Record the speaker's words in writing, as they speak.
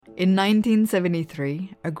In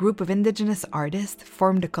 1973, a group of indigenous artists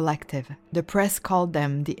formed a collective. The press called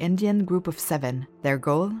them the Indian Group of Seven. Their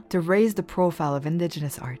goal? To raise the profile of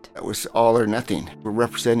indigenous art. It was all or nothing. We're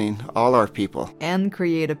representing all our people. And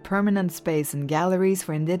create a permanent space in galleries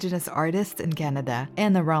for indigenous artists in Canada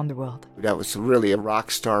and around the world. That was really a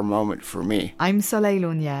rock star moment for me. I'm Soleil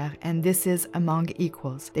Launière, and this is Among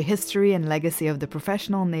Equals, the history and legacy of the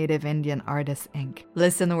Professional Native Indian Artists, Inc.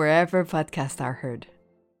 Listen wherever podcasts are heard.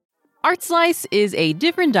 Art Slice is a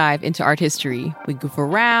different dive into art history. We goof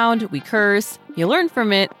around, we curse, you learn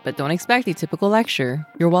from it, but don't expect a typical lecture.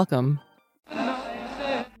 You're welcome.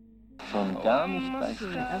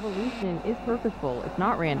 Evolution is purposeful, it's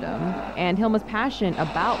not random. And Hilma's passion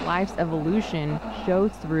about life's evolution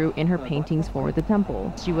shows through in her paintings for the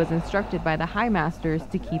temple. She was instructed by the High Masters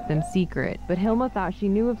to keep them secret, but Hilma thought she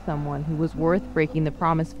knew of someone who was worth breaking the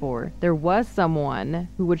promise for. There was someone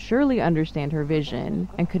who would surely understand her vision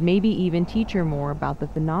and could maybe even teach her more about the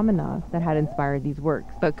phenomena that had inspired these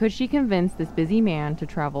works. But could she convince this busy man to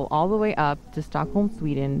travel all the way up to Stockholm,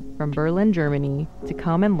 Sweden, from Berlin, Germany, to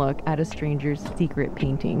come and look at a stranger's secret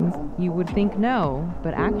paintings? You would think no,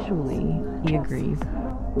 but actually, he agrees.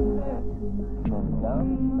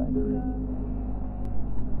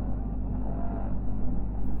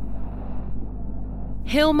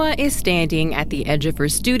 Hilma is standing at the edge of her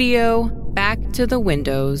studio, back to the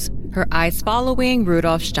windows, her eyes following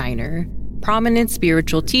Rudolf Steiner, prominent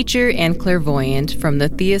spiritual teacher and clairvoyant from the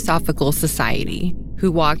Theosophical Society,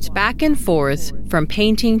 who walked back and forth from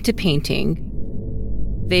painting to painting.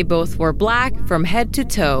 They both wore black from head to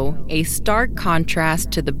toe, a stark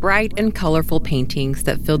contrast to the bright and colorful paintings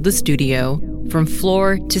that filled the studio from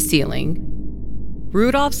floor to ceiling.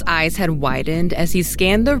 Rudolph's eyes had widened as he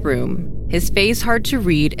scanned the room, his face hard to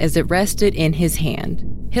read as it rested in his hand.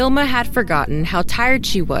 Hilma had forgotten how tired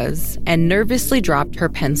she was and nervously dropped her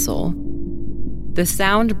pencil. The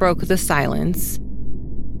sound broke the silence.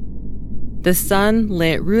 The sun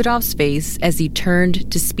lit Rudolph's face as he turned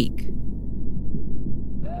to speak.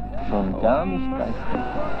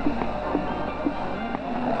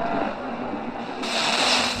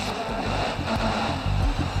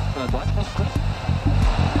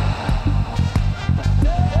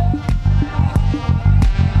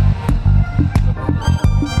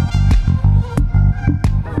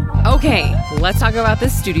 Okay, let's talk about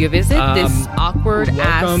this studio visit, this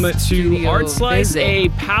awkward-ass Welcome to Art Slice, visit. a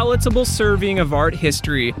palatable serving of art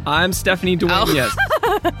history. I'm Stephanie Dwayne, yes.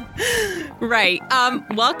 Right.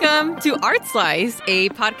 Welcome to Art Slice, a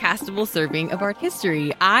podcastable serving of art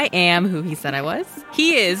history. I am who he said I was.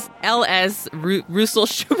 He is L.S. Russell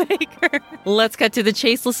Shoemaker. Let's cut to the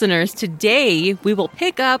chase, listeners. Today, we will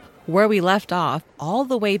pick up where we left off all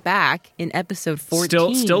the way back in episode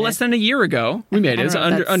 14. Still less than a year ago. We made it. It's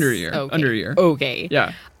under a year. Okay. Under a year. Okay.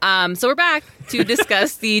 Yeah. So we're back to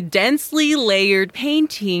discuss the densely layered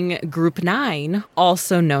painting Group 9,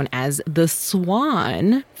 also known as the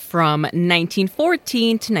Swan, from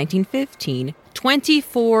 1914 to 1915.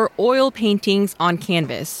 24 oil paintings on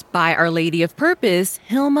canvas by Our Lady of Purpose,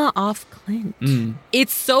 Hilma af Klint.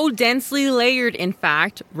 It's so densely layered, in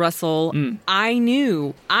fact, Russell, I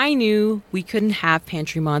knew we couldn't have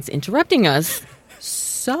Pantry Mods interrupting us.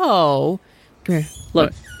 So, come here,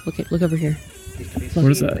 look over here. What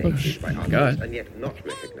is that? Oh my God.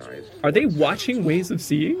 Are they watching Ways of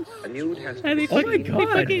Seeing? And they Oh my God. They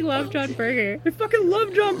fucking love John Berger. They fucking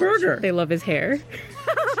love John Berger. They love his hair. In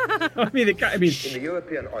the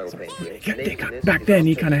European oil painting, back then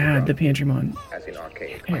he kind of had the Pantry Mon. As in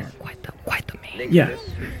archaic. Quite the man. Yeah.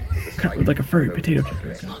 Kind of like a furry potato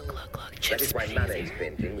chip. Look. That is why Manet's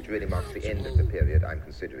painting, which really marks the end of the period I'm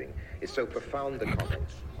considering, is so profound a comment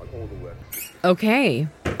on all the works. Okay.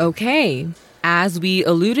 As we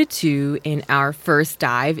alluded to in our first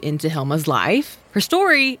dive into Hilma's life, her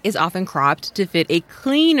story is often cropped to fit a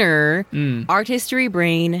cleaner, art history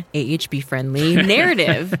brain, AHB-friendly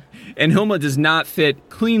narrative. And Hilma does not fit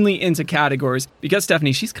cleanly into categories because,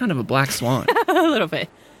 Stephanie, she's kind of a black swan. A little bit.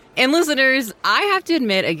 And listeners, I have to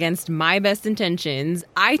admit, against my best intentions,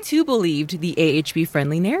 I too believed the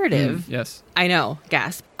AHB-friendly narrative. Yes. I know,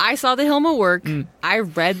 gasp. I saw the Hilma work. I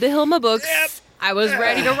read the Hilma books. Yep. I was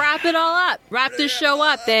ready to wrap it all up, wrap this show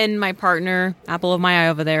up. Then my partner, apple of my eye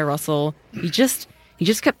over there, Russell, he just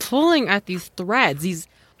kept pulling at these threads. He's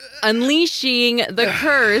unleashing the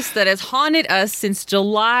curse that has haunted us since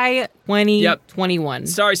July 2021.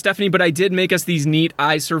 Sorry, Stephanie, but I did make us these neat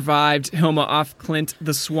I Survived Hilma Off Clint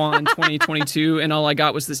the Swan 2022, and all I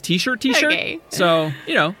got was this t-shirt. Okay. So,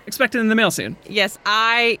 expect it in the mail soon. Yes,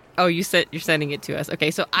 you said you're sending it to us.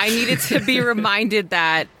 Okay, so I needed to be reminded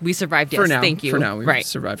that we survived. Yes, for now. Thank you. For now, we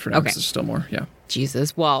survived for now. Okay. There's still more, yeah.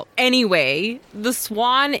 Jesus. Well, anyway, The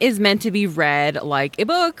Swan is meant to be read like a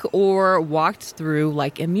book or walked through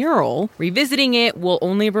like a mural. Revisiting it will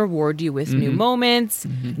only reward you with new moments,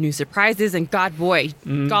 new surprises, and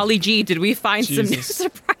golly gee, did we find some new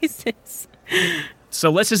surprises. So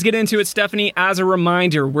let's just get into it, Stephanie. As a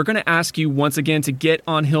reminder, we're going to ask you once again to get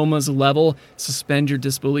on Hilma's level, suspend your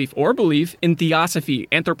disbelief or belief in theosophy,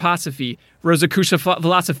 anthroposophy, Rosicrucian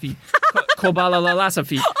philosophy, Kabbalah,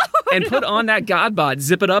 and put on that God bod.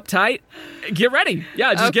 Zip it up tight. Get ready.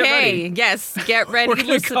 Yeah, just get ready. Okay, yes, get ready, We're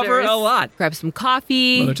going to cover a lot. Grab some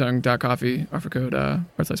coffee. Mothertongue.coffee, offer code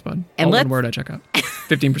 @Pod. And all one word at checkout.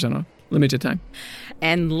 15% off. Limited time.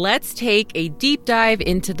 And let's take a deep dive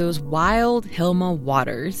into those wild Hilma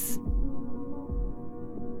waters.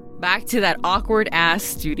 Back to that awkward-ass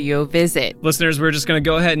studio visit. Listeners, we're just going to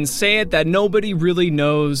go ahead and say it that nobody really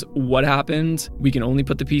knows what happened. We can only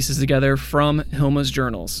put the pieces together from Hilma's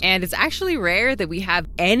journals. And it's actually rare that we have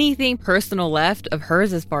anything personal left of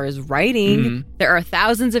hers as far as writing. There are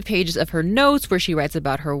thousands of pages of her notes where she writes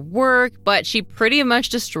about her work, but she pretty much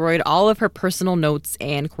destroyed all of her personal notes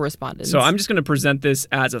and correspondence. So I'm just going to present this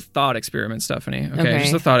as a thought experiment, Stephanie. Okay.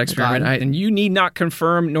 Just a thought experiment. God. And you need not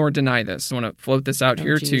confirm nor deny this. I want to float this out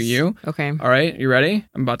here to you. Okay. All right. You ready?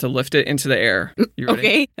 I'm about to lift it into the air. You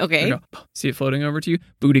ready? Okay. See it floating over to you?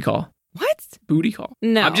 Booty call. What? Booty call.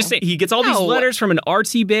 No. I'm just saying, he gets all these letters from an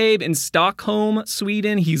artsy babe in Stockholm,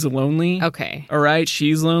 Sweden. He's lonely. Okay. All right.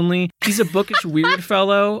 She's lonely. He's a bookish, weird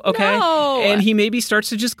fellow. Okay. No. And he maybe starts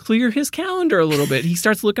to just clear his calendar a little bit. He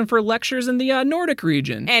starts looking for lectures in the Nordic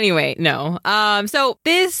region. Anyway, no. So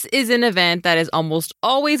this is an event that is almost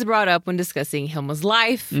always brought up when discussing Hilma's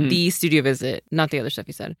life, the studio visit, not the other stuff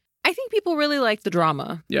you said. I think people really like the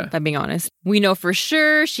drama, if I'm being honest. We know for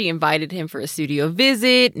sure she invited him for a studio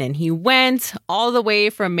visit, and he went all the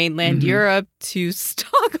way from mainland Europe to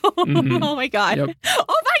Stockholm. Oh, my God. Yep.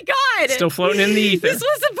 Oh, my God. Still floating in the ether. This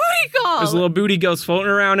was a booty call. There's a little booty ghost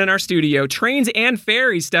floating around in our studio. Trains and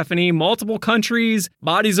ferries, Stephanie. Multiple countries,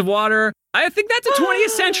 bodies of water. I think that's a 20th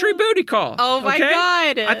century booty call. Oh, my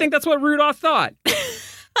God. I think that's what Rudolph thought.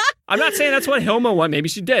 I'm not saying that's what Hilma wanted. Maybe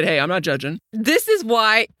she did. Hey, I'm not judging. This is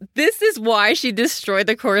why she destroyed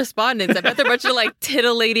the correspondence. I bet there are a bunch of like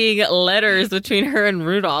titillating letters between her and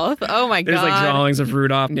Rudolph. Oh my God. There's like drawings of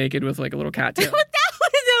Rudolph naked with like a little cat tail. That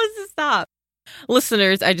was stop.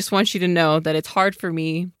 Listeners, I just want you to know that it's hard for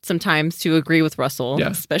me sometimes to agree with Russell,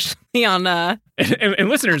 especially on and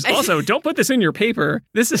listeners, also don't put this in your paper.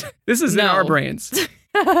 This is in our brains.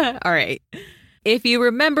 All right. If you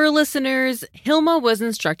remember, listeners, Hilma was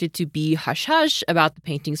instructed to be hush-hush about the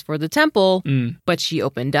paintings for the temple, but she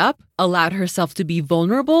opened up, allowed herself to be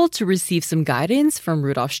vulnerable to receive some guidance from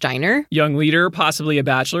Rudolf Steiner. Young leader, possibly a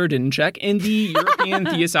bachelor, didn't check, in the European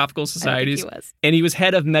Theosophical Societies. And he was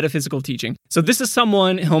head of metaphysical teaching. So this is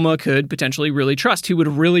someone Hilma could potentially really trust, who would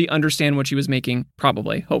really understand what she was making,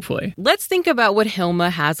 probably, hopefully. Let's think about what Hilma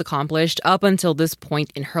has accomplished up until this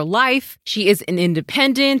point in her life. She is an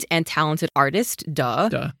independent and talented artist.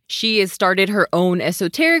 Duh. She has started her own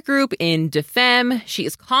esoteric group in DeFem. She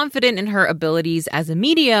is confident in her abilities as a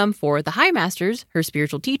medium for the High Masters, her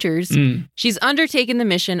spiritual teachers. She's undertaken the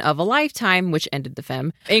mission of a lifetime, which ended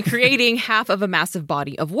DeFem, in creating half of a massive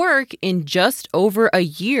body of work in just over a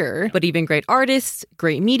year. But even great artists,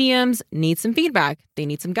 great mediums need some feedback. They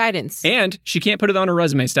need some guidance. And she can't put it on her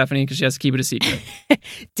resume, Stephanie, because she has to keep it a secret.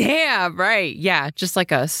 Damn, right. Yeah, just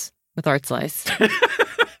like us with Art Slice.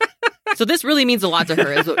 So this really means a lot to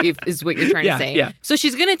her, is what you're trying to say. Yeah. So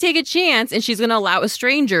she's going to take a chance, and she's going to allow a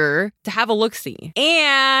stranger to have a look-see.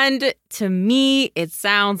 And to me, it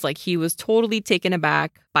sounds like he was totally taken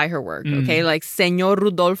aback by her work, okay? Like, Señor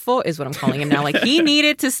Rudolfo is what I'm calling him now. Like, he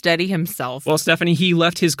needed to study himself. Well, Stephanie, he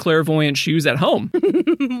left his clairvoyant shoes at home.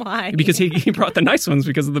 Why? Because he brought the nice ones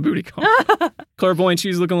because of the booty call. Clairvoyant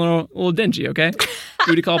shoes looking a little dingy, okay?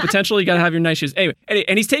 Booty call potential, you got to have your nice shoes. Anyway,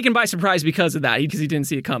 and he's taken by surprise because of that, because he didn't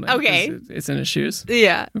see it coming. Okay. It's in his shoes.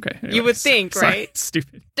 Yeah. Okay. Anyways, you would think, right?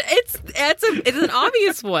 Stupid. It's an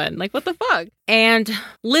obvious one. Like, what the fuck? And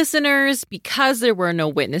listeners, because there were no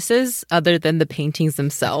witnesses other than the paintings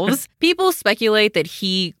themselves, people speculate that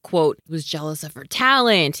he, quote, was jealous of her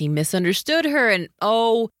talent. He misunderstood her. And,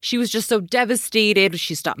 she was just so devastated.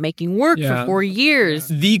 She stopped making work for 4 years.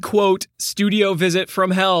 The, quote, studio visit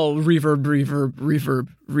from hell. Reverb.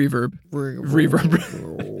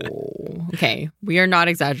 Okay, we are not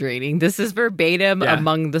exaggerating. This is verbatim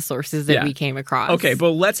among the sources that we came across. Okay,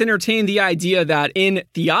 but let's entertain the idea that in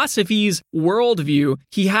Theosophy's worldview,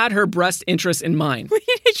 he had her best interests in mind. Why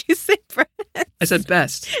did you say breasts? I said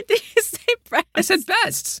best. Did you say breasts? I said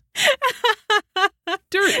bests.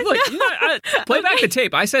 Look, play back the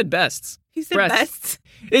tape. I said bests. You said bests.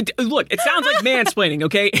 Look, it sounds like mansplaining,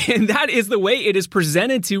 okay? And that is the way it is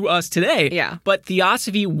presented to us today. Yeah. But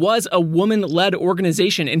Theosophy was a woman-led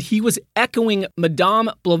organization, and he was echoing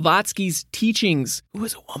Madame Blavatsky's teachings. Who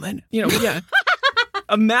was a woman?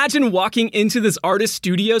 Imagine walking into this artist's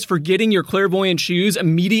studios, forgetting your clairvoyant shoes,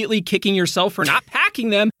 immediately kicking yourself for not packing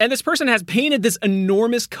them, and this person has painted this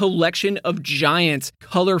enormous collection of giant,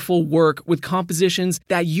 colorful work with compositions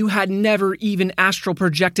that you had never even astral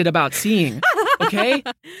projected about seeing. Okay?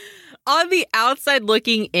 On the outside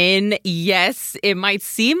looking in, yes, it might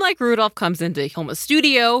seem like Rudolph comes into Hilma's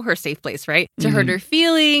studio, her safe place, right? To hurt her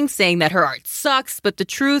feelings, saying that her art sucks, but the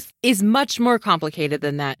truth is much more complicated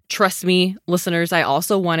than that. Trust me, listeners, I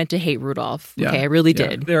also wanted to hate Rudolph. Okay, I really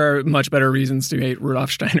did. There are much better reasons to hate Rudolf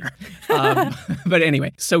Steiner. But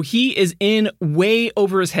anyway, so he is in way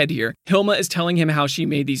over his head here. Hilma is telling him how she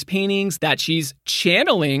made these paintings, that she's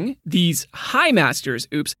channeling these high masters,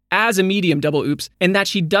 as a medium, double oops, and that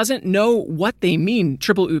she doesn't know what they mean,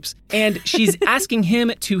 triple oops, and she's asking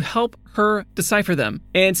him to help her decipher them.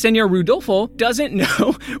 And Senor Rudolfo doesn't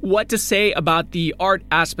know what to say about the art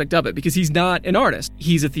aspect of it because he's not an artist.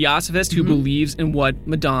 He's a theosophist who believes in what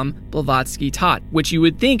Madame Blavatsky taught, which you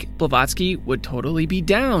would think Blavatsky would totally be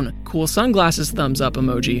down. Cool sunglasses thumbs up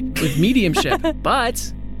emoji with mediumship,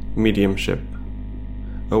 but... Mediumship.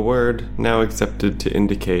 A word now accepted to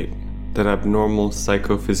indicate that abnormal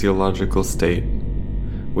psychophysiological state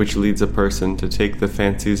which leads a person to take the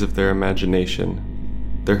fancies of their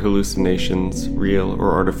imagination, their hallucinations, real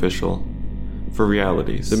or artificial, for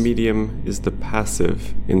realities. The medium is the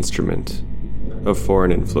passive instrument of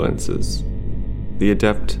foreign influences. The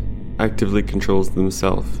adept actively controls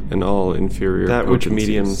themselves and all inferior that which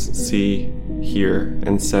mediums see, hear,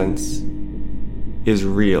 and sense is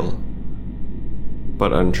real,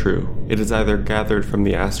 but untrue. It is either gathered from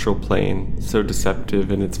the astral plane, so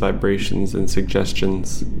deceptive in its vibrations and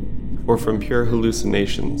suggestions, or from pure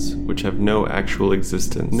hallucinations which have no actual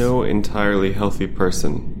existence. No entirely healthy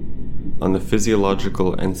person on the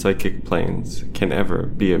physiological and psychic planes can ever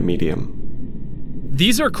be a medium.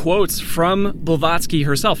 These are quotes from Blavatsky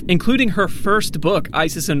herself, including her first book,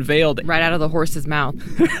 Isis Unveiled. Right out of the horse's mouth.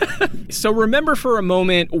 So remember for a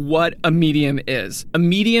moment what a medium is. A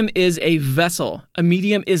medium is a vessel. A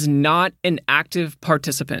medium is not an active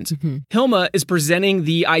participant. Hilma is presenting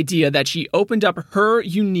the idea that she opened up her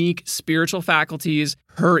unique spiritual faculties,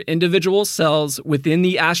 her individual cells within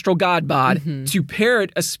the astral god bod to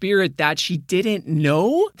parrot a spirit that she didn't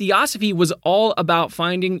know. Theosophy was all about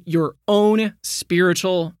finding your own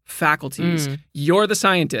spiritual faculties. You're the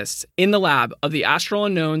scientist in the lab of the astral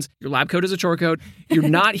unknowns. Your lab coat is a chore coat. You're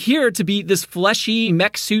not here to be this fleshy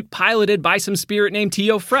mech suit piloted by some spirit named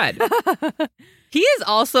Tio Fred. He is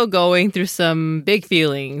also going through some big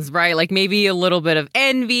feelings, right? Like maybe a little bit of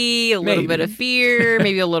envy, a little bit of fear,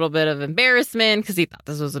 maybe a little bit of embarrassment because he thought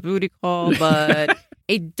this was a booty call. But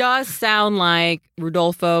it does sound like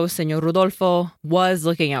Senor Rudolfo, was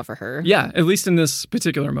looking out for her. Yeah, at least in this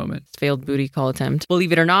particular moment. Failed booty call attempt.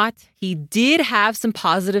 Believe it or not, he did have some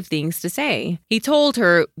positive things to say. He told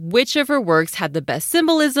her which of her works had the best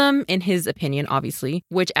symbolism, in his opinion, obviously,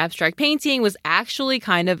 which abstract painting was actually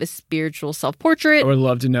kind of a spiritual self-portrait. I would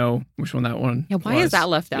love to know which one that one why was. is that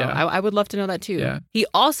left out? Yeah. I would love to know that too. Yeah. He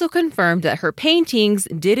also confirmed that her paintings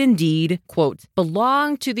did indeed, quote,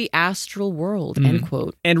 belong to the astral world, end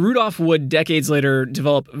quote. And Rudolph would decades later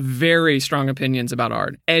develop very strong opinions about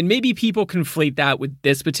art. And maybe people conflate that with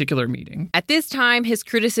this particular meeting. At this time, his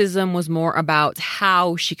criticism was more about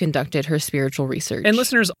how she conducted her spiritual research. And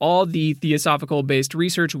listeners, all the theosophical-based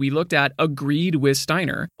research we looked at agreed with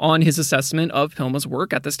Steiner on his assessment of Hilma's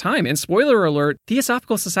work at this time. And spoiler alert,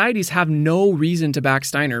 theosophical societies have no reason to back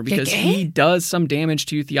Steiner because he does some damage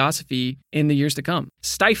to theosophy in the years to come,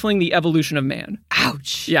 stifling the evolution of man.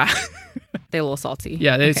 Ouch. Yeah. They're a little salty.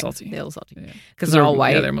 Yeah, they're salty. They're a little salty. Because Because they're all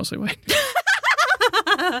white. Yeah, they're mostly white.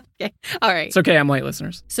 Okay. All right. It's okay, I'm white,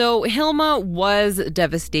 listeners. So Hilma was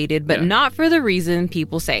devastated, but not for the reason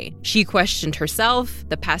people say. She questioned herself,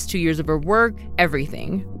 the past 2 years of her work,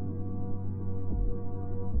 everything.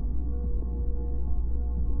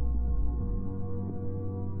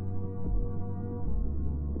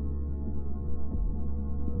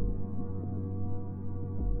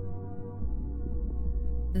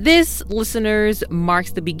 This, listeners,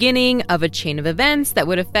 marks the beginning of a chain of events that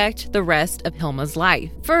would affect the rest of Hilma's life.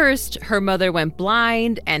 First, her mother went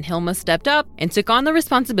blind and Hilma stepped up and took on the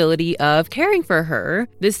responsibility of caring for her.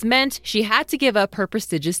 This meant she had to give up her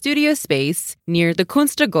prestigious studio space near the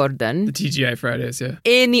Kungsträdgården. The TGI Fridays, yeah.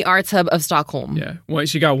 In the arts hub of Stockholm. Yeah. Well,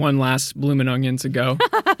 she got one last bloomin' onion to go.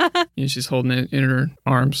 And she's holding it in her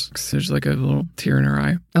arms. There's like a little tear in her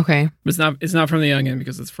eye. Okay. But it's not from the onion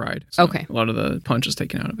because it's fried. So okay. A lot of the punch is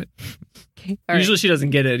taken out of it. Okay. Usually she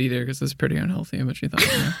doesn't get it either because it's pretty unhealthy. But she thought,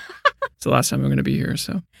 it's the last time I'm going to be here,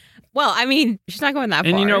 so. Well, I mean, she's not going that far.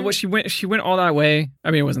 And you know what? She went all that way.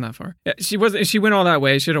 I mean, it wasn't that far. Yeah, she went all that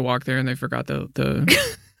way. She had to walk there, and they forgot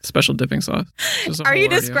the special dipping sauce. Are you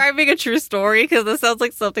describing a true story? Because this sounds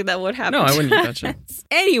like something that would happen. No, I wouldn't eat that shit.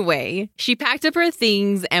 Anyway, she packed up her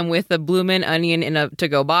things, and with a bloomin' onion in a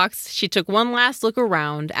to-go box, she took one last look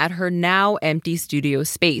around at her now empty studio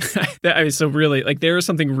space. So really, like, there is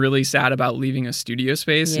something really sad about leaving a studio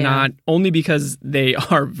space, not only because they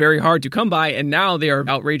are very hard to come by, and now they are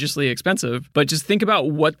outrageously expensive, but just think about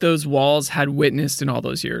what those walls had witnessed in all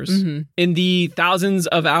those years. Mm-hmm. In the thousands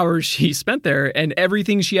of hours she spent there, and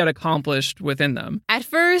everything she had accomplished within them. At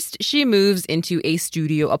first, she moves into a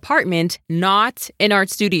studio apartment, not an art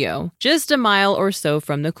studio, just a mile or so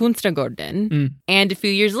from the Kungsträdgården. Mm. And a few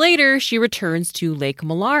years later, she returns to Lake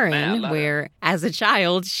Mälaren, where, as a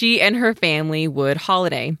child, she and her family would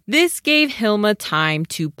holiday. This gave Hilma time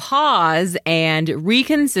to pause and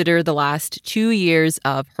reconsider the last 2 years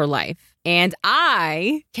of her life. And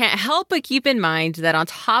I can't help but keep in mind that on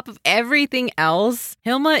top of everything else,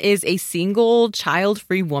 Hilma is a single,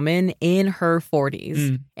 child-free woman in her 40s.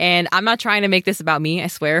 Mm. And I'm not trying to make this about me, I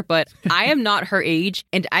swear, but I am not her age,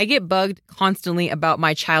 and I get bugged constantly about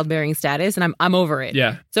my childbearing status, and I'm over it.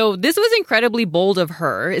 Yeah. So this was incredibly bold of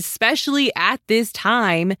her, especially at this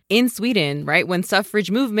time in Sweden, right? When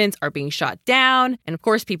suffrage movements are being shot down, and of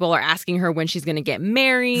course people are asking her when she's going to get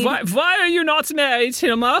married. Why are you not married,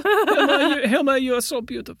 Hilma? Hilma, you are so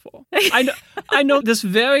beautiful. I know this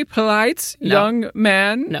very polite young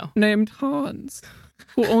man named Hans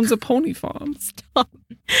who owns a pony farm. Stop.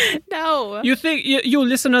 No. You think you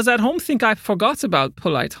listeners at home think I forgot about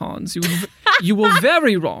polite Hans? You were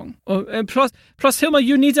very wrong. And plus, Hilma,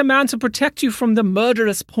 you need a man to protect you from the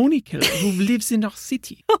murderous pony killer who lives in our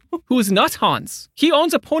city, who is not Hans. He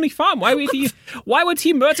owns a pony farm. Why would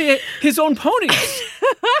he murder his own ponies?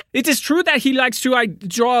 It is true that he likes to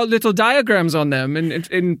draw little diagrams on them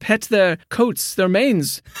and pet their coats, their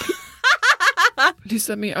manes. Please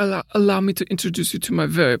let me allow me to introduce you to my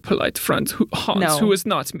very polite friend, Hans, who is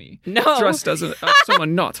not me. No. Dressed as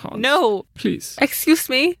someone not Hans. No. Please. Excuse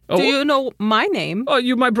me. Do you know my name? Oh,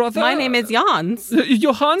 you my brother? My name is Jans.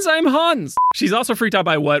 You're Hans? I'm Hans. She's also freaked out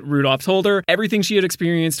by what Rudolph told her, everything she had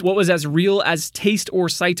experienced, what was as real as taste or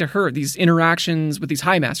sight to her, these interactions with these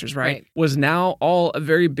high masters, right? Was now all a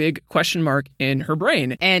very big question mark in her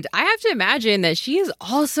brain. And I have to imagine that she is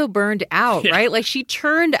also burned out, right? Like she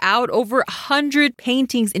turned out over 100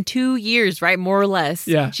 paintings in 2 years, right? More or less.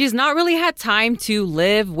 Yeah. She's not really had time to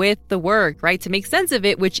live with the work, right? To make sense of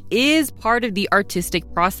it, which is part of the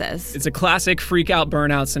artistic process. It's a classic freak out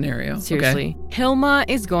burnout scenario. Seriously. Okay. Hilma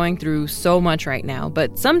is going through so much right now,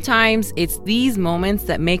 but sometimes it's these moments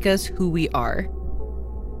that make us who we are.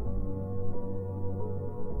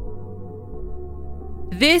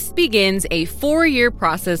 This begins a 4-year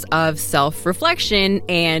process of self-reflection,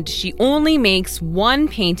 and she only makes one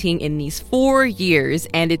painting in these 4 years,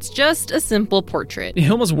 and it's just a simple portrait.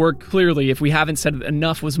 Hilma's work, clearly, if we haven't said it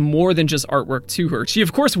enough, was more than just artwork to her. She,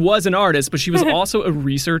 of course, was an artist, but she was also a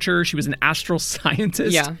researcher. She was an astral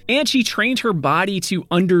scientist. Yeah. And she trained her body to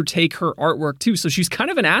undertake her artwork, too. So she's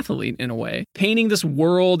kind of an athlete, in a way, painting this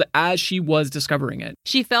world as she was discovering it.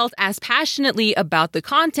 She felt as passionately about the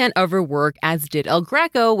content of her work as did El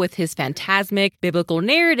Greco with his phantasmic biblical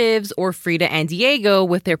narratives or Frida and Diego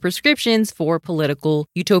with their prescriptions for political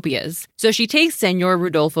utopias. So she takes Senor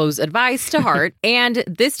Rudolfo's advice to heart, and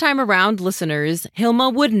this time around, listeners, Hilma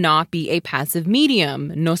would not be a passive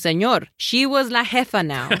medium. No, senor. She was la jefa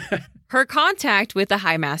now. Her contact with the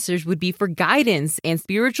High Masters would be for guidance and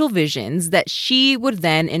spiritual visions that she would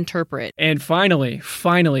then interpret. And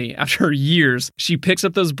finally, after years, she picks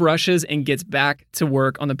up those brushes and gets back to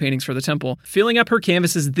work on the paintings for the temple, filling up her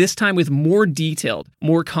canvases this time with more detailed,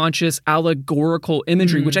 more conscious, allegorical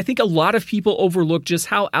imagery, which I think a lot of people overlook just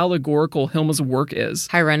how allegorical Hilma's work is.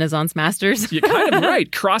 High Renaissance masters. You're kind of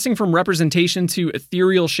right. Crossing from representation to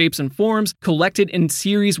ethereal shapes and forms, collected in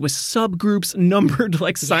series with subgroups numbered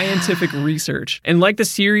like scientific research. And like the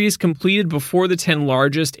series completed before the 10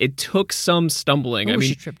 largest, it took some stumbling. Ooh, I mean,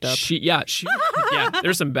 she tripped up. Yeah,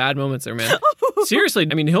 there's some bad moments there, man. Seriously,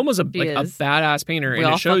 I mean, Hilma's a is. badass painter, We and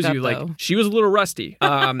all it shows fuck you, up, like, though. she was a little rusty.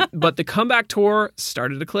 But the comeback tour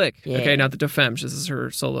started to click. Yeah. Okay, not the De Femmes. This is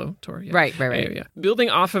her solo tour. Yeah. Right. Yeah. Building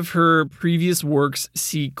off of her previous work's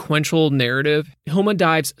sequential narrative, Hilma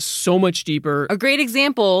dives so much deeper. A great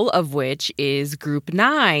example of which is Group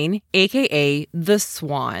 9, aka The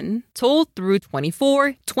Swan, told through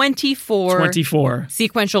 24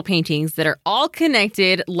 sequential paintings that are all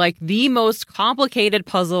connected like the most complicated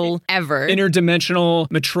puzzle ever. Interdimensional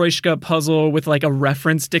Matryoshka puzzle with like a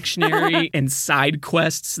reference dictionary and side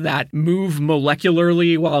quests that move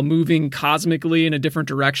molecularly while moving cosmically in a different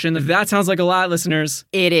direction. That sounds like a lot, listeners.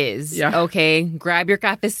 It is. Yeah. Okay, grab your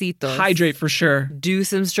cafecitos. Hydrate for sure. Do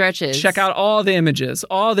some stretches. Check out all the images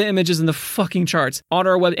in the fucking charts on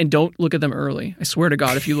our web, and don't look at them early. I swear to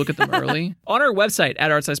God, if you look at them early. On our website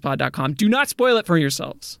at artsizepod.com, do not spoil it for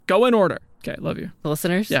yourselves. Go in order. Okay, love you. The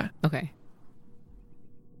listeners? Yeah. Okay.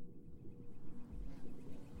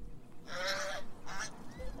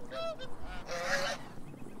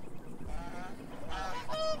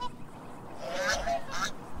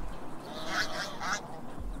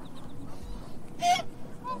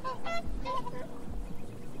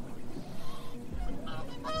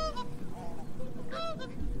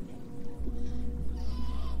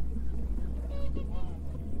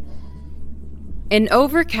 An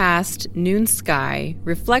overcast noon sky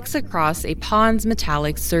reflects across a pond's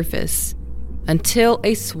metallic surface until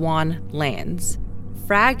a swan lands,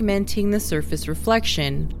 fragmenting the surface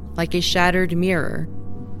reflection like a shattered mirror.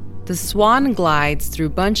 The swan glides through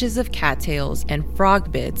bunches of cattails and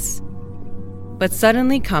frog bits, but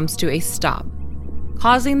suddenly comes to a stop,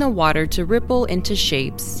 causing the water to ripple into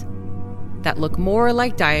shapes that look more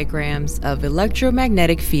like diagrams of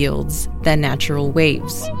electromagnetic fields than natural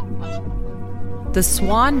waves. The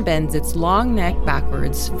swan bends its long neck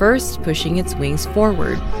backwards, first pushing its wings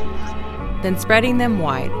forward, then spreading them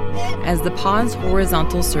wide as the pond's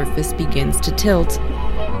horizontal surface begins to tilt,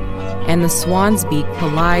 and the swan's beak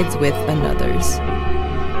collides with another's.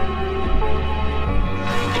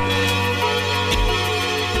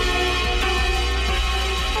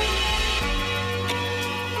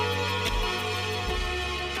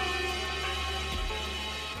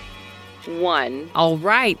 One. All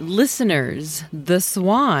right, listeners, The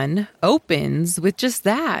Swan opens with just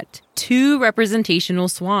that. 2 representational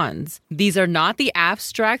swans. These are not the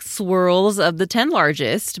abstract swirls of the 10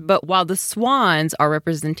 largest, but while the swans are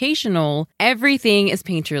representational, everything is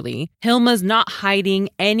painterly. Hilma's not hiding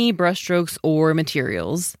any brushstrokes or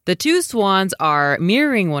materials. The 2 swans are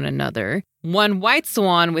mirroring one another. 1 white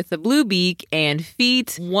swan with a blue beak and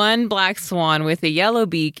feet, 1 black swan with a yellow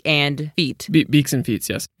beak and feet. Beaks and feet,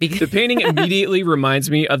 yes. The painting immediately reminds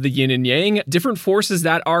me of the yin and yang, different forces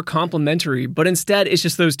that are complementary, but instead it's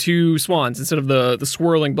just those 2 swans instead of the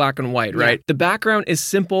swirling black and white, right? Yeah. The background is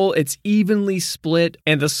simple, it's evenly split,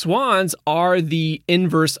 and the swans are the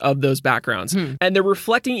inverse of those backgrounds. And they're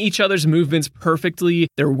reflecting each other's movements perfectly,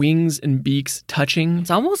 their wings and beaks touching. It's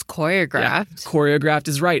almost choreographed. Yeah, choreographed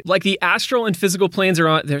is right. Like the astral and physical planes are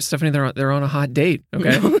on. Stephanie, they're on a hot date.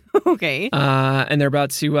 Okay. Okay. And they're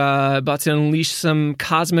about to unleash some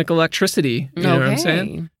cosmic electricity. You know what I'm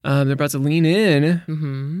saying? They're about to lean in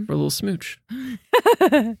for a little smooch.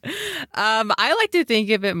 I like to think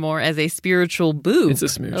of it more as a spiritual boob. It's a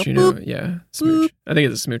smooch, you know. Yeah, smooch. I think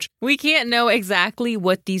it's a smooch. We can't know exactly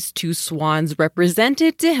what these 2 swans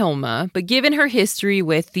represented to Hilma, but given her history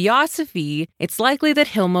with theosophy, it's likely that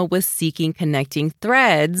Hilma was seeking connecting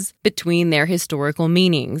threads between their historical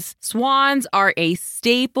meanings. Swans are a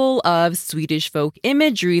staple of Swedish folk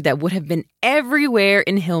imagery that would have been everywhere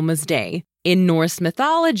in Hilma's day. In Norse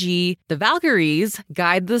mythology, the Valkyries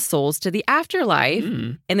guide the souls to the afterlife,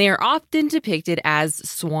 and they are often depicted as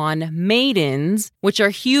swan maidens, which are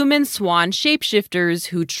human swan shapeshifters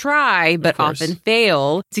who try, but often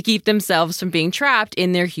fail, to keep themselves from being trapped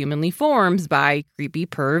in their humanly forms by creepy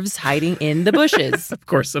pervs hiding in the bushes. Of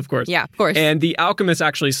course. Yeah, of course. And the alchemists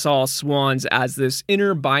actually saw swans as this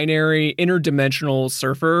interbinary, interdimensional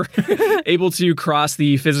surfer, able to cross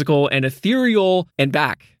the physical and ethereal and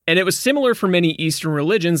back. And it was similar for many Eastern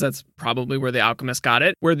religions, that's probably where the alchemists got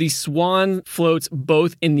it, where the swan floats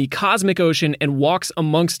both in the cosmic ocean and walks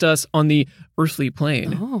amongst us on the earthly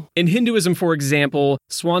plane. Oh. In Hinduism, for example,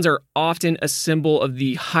 swans are often a symbol of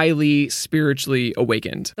the highly spiritually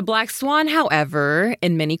awakened. The black swan, however,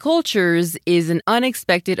 in many cultures, is an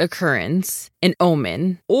unexpected occurrence, an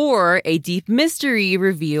omen, or a deep mystery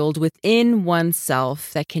revealed within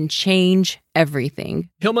oneself that can change everything.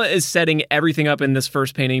 Hilma is setting everything up in this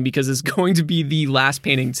first painting because it's going to be the last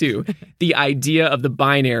painting too. The idea of the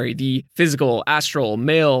binary, the physical, astral,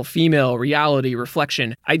 male, female, reality,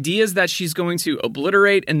 reflection, ideas that she's going going to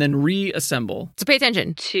obliterate and then reassemble. So pay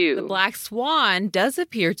attention. 2. The black swan does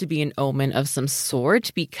appear to be an omen of some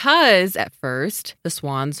sort because at first the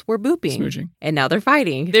swans were booping. Smooching. And now they're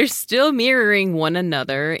fighting. They're still mirroring one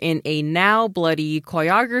another in a now bloody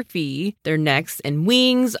choreography. Their necks and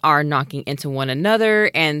wings are knocking into one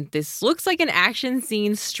another, and this looks like an action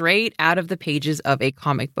scene straight out of the pages of a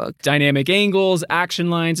comic book. Dynamic angles, action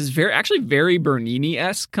lines is very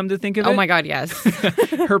Bernini-esque, come to think of it. Oh my God, yes.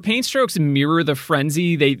 Her paint strokes mirror the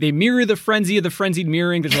frenzy. They mirror the frenzy of the frenzied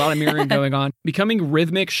mirroring. There's a lot of mirroring going on, becoming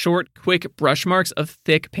rhythmic, short, quick brush marks of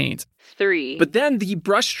thick paint. 3. But then the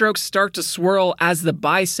brushstrokes start to swirl as the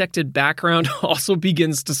bisected background also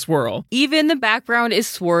begins to swirl. Even the background is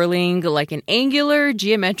swirling like an angular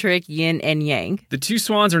geometric yin and yang. The two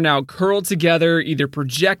swans are now curled together, either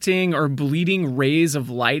projecting or bleeding rays of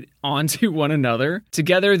light onto one another.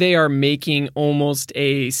 Together, they are making almost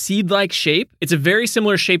a seed-like shape. It's a very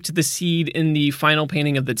similar shape to the seed in the final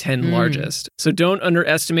painting of the 10 largest. So don't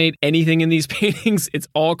underestimate anything in these paintings. It's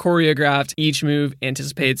all choreographed. Each move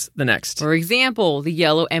anticipates the next. For example, the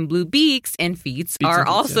yellow and blue beaks and feet are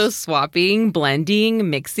also swapping, blending,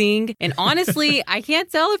 mixing. And honestly, I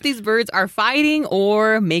can't tell if these birds are fighting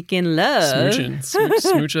or making love. Smooching.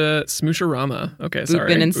 Smoocherama. Okay,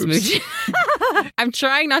 sorry. Booping and smooching. I'm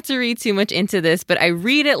trying not to read too much into this, but I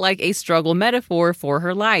read it like a struggle metaphor for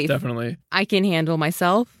her life. Definitely. I can handle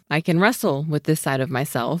myself. I can wrestle with this side of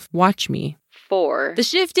myself. Watch me. 4. The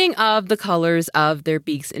shifting of the colors of their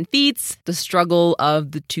beaks and feet, the struggle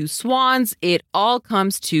of the two swans, it all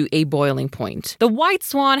comes to a boiling point. The white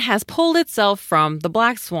swan has pulled itself from the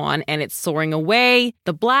black swan and it's soaring away.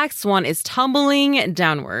 The black swan is tumbling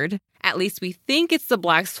downward. At least we think it's the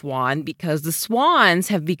black swan because the swans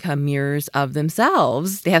have become mirrors of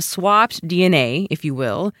themselves. They have swapped DNA, if you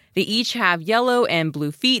will. They each have yellow and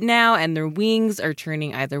blue feet now, and their wings are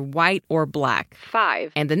turning either white or black.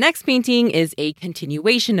 5. And the next painting is a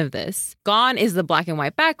continuation of this. Gone is the black and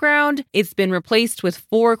white background. It's been replaced with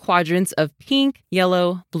 4 quadrants of pink,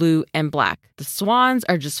 yellow, blue, and black. The swans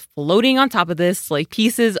are just floating on top of this like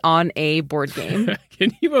pieces on a board game.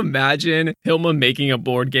 Can you imagine Hilma making a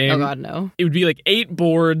board game? Oh God, no. It would be like 8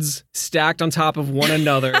 boards stacked on top of one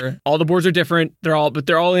another. All the boards are different. They're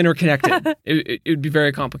all interconnected. It would be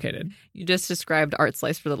very complicated. You just described Art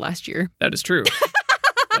Slice for the last year. That is true.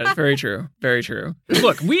 That is very true. Very true.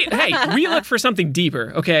 Look, we look for something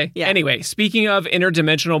deeper, okay? Yeah. Anyway, speaking of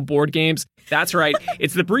interdimensional board games, that's right.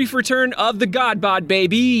 It's the brief return of the Godbot,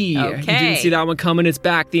 baby. Okay. You didn't see that one coming. It's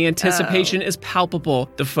back. The anticipation is palpable.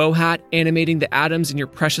 The faux hat animating the atoms in your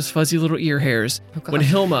precious fuzzy little ear hairs. Oh, when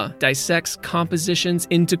Hilma dissects compositions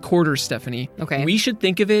into quarters, Stephanie, okay, we should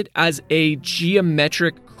think of it as a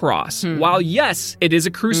geometric cross. While yes, it is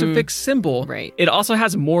a crucifix symbol, right, it also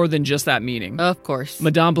has more than just that meaning. Of course.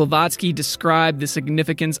 Madame Blavatsky described the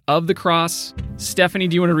significance of the cross. Stephanie,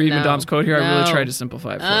 do you want to read Madame's quote here? No. I really tried to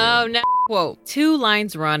simplify it for you. Oh, no. Quote, 2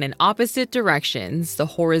 lines run in opposite directions, the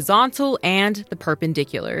horizontal and the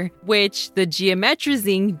perpendicular, which the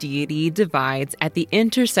geometrizing deity divides at the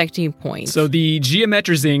intersecting point. So the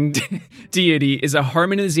geometrizing deity is a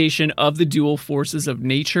harmonization of the dual forces of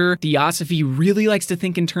nature. Theosophy really likes to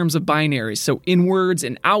think in terms of binaries, so inwards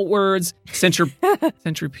and outwards. Centripetal?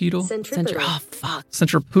 Oh, fuck.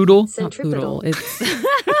 Centripetal? Not poodle. It's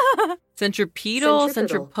centripetal,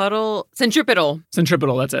 centripetal.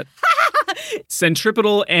 Centripetal, that's it.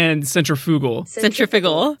 Centripetal and centrifugal.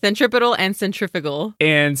 Centrifugal. Centripetal and centrifugal.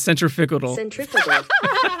 And centrifugal.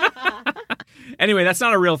 Anyway, that's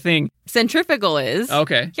not a real thing. Centrifugal is.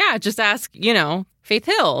 Okay. Yeah, just ask, Faith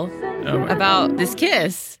Hill about this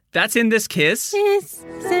kiss. That's in this kiss? It's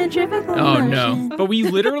centrifugal. Oh, no. But we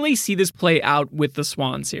literally see this play out with the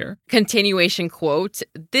swans here. Continuation quote,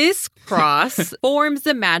 this cross forms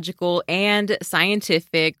the magical and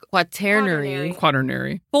scientific quaternary.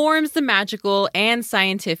 Forms the magical and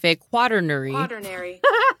scientific quaternary.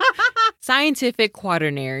 Scientific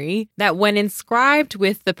quaternary that when inscribed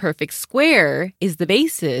with the perfect square is the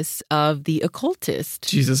basis of the occultist.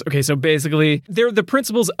 Jesus. Okay, so basically, they're the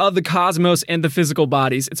principles of the cosmos and the physical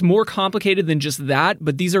bodies. It's more complicated than just that,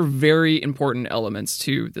 but these are very important elements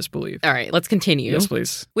to this belief. All right, let's continue. Yes,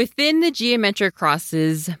 please. Within the geometric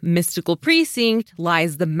cross's mystical precinct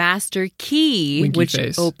lies the master key, Winky which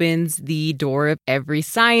face. opens the door of every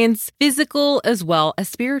science, physical as well as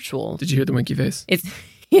spiritual. Did you hear the winky face?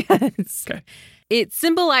 Yes. Okay. It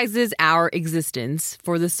symbolizes our existence,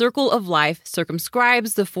 for the circle of life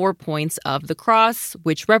circumscribes the 4 points of the cross,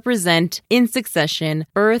 which represent, in succession,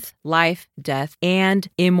 birth, life, death, and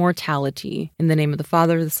immortality. In the name of the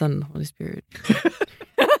Father, the Son, and the Holy Spirit.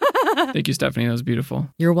 Thank you, Stephanie. That was beautiful.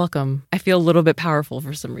 You're welcome. I feel a little bit powerful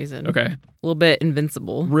for some reason. Okay. A little bit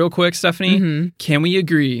invincible. Real quick, Stephanie, can we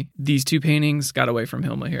agree these two paintings got away from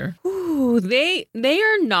Hilma here? Ooh, they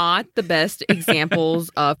are not the best examples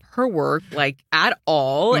of her work, like, at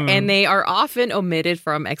all. And they are often omitted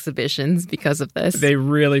from exhibitions because of this. They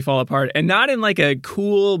really fall apart. And not in like a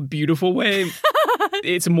cool, beautiful way.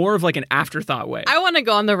 It's more of like an afterthought way. I want to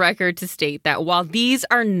go on the record to state that while these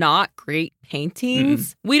are not great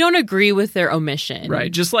paintings, we don't agree with their omission.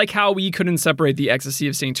 Right. Just like how we couldn't separate the ecstasy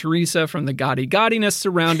of St. Teresa from the gaudiness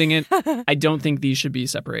surrounding it, I don't think these should be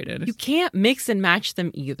separated. You can't mix and match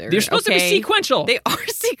them either. They're supposed to be sequential. They are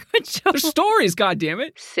sequential. They're stories,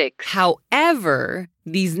 goddammit. 6. However,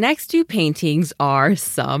 these next two paintings are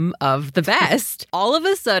some of the best. All of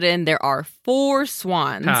a sudden, there are 4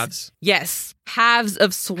 swans. Halves. Yes, halves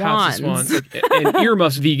of swans. Halves of swans. And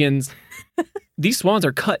earmuffs vegans. These swans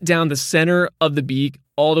are cut down the center of the beak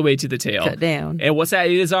all the way to the tail. Cut down. And what's that?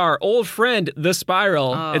 It is our old friend, the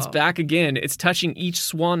spiral. Oh. It's back again. It's touching each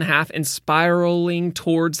swan half and spiraling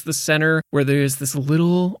towards the center where there's this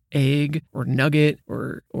little egg or nugget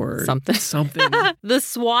or something. The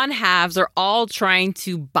swan halves are all trying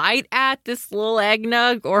to bite at this little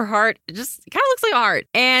eggnog or heart. It just kind of looks like a heart.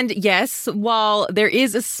 And yes, while there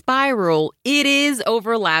is a spiral, it is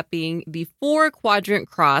overlapping the 4-quadrant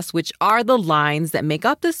cross, which are the lines that make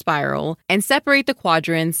up the spiral and separate the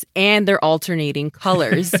quadrants and their alternating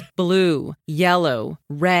colors. Blue, yellow,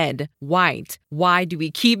 red, white. Why do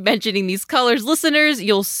we keep mentioning these colors? Listeners,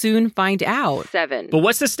 you'll soon find out. 7. But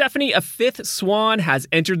what's this, Stephanie? A 5th swan has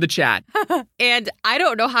entered the chat. And I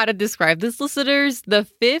don't know how to describe this, listeners. The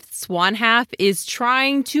 5th swan half is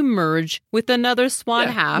trying to merge with another swan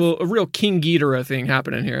half. Well, a real King Ghidorah thing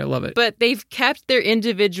happening here. I love it. But they've kept their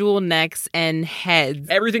individual necks and heads.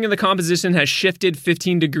 Everything in the composition has shifted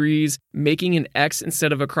 15 degrees, making an X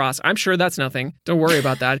instead of a cross. I'm sure that's nothing. Don't worry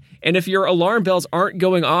about that. And if your alarm bells aren't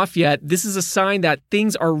going off yet, this is a sign that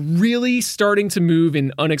things are really starting to move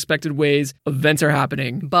in unexpected ways. Events are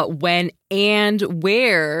happening. But when and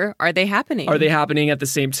where are they happening? Are they happening at the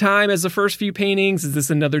same time as the first few paintings? Is this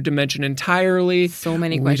another dimension entirely? So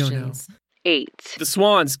many We questions. don't know. 8. The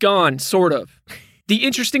swan's gone, sort of. The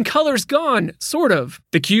interesting color's gone, sort of.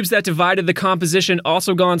 The cubes that divided the composition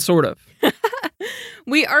also gone, sort of.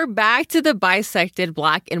 We are back to the bisected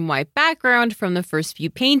black and white background from the first few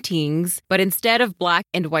paintings, but instead of black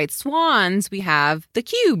and white swans, we have the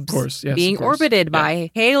cubes. Of course, yes, being of course. orbited by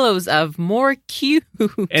halos of more cubes.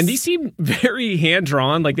 And these seem very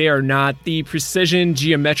hand-drawn, like they are not the precision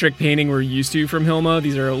geometric painting we're used to from Hilma.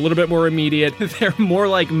 These are a little bit more immediate. They're more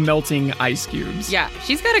like melting ice cubes. Yeah,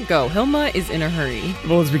 she's got to go. Hilma is in a hurry.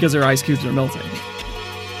 Well, it's because her ice cubes are melting.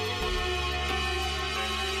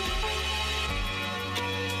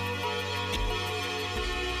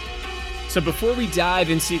 So before we dive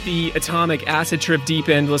into the atomic acid trip deep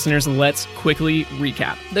end, listeners, let's quickly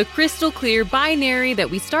recap. The crystal clear binary that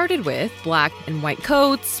we started with, black and white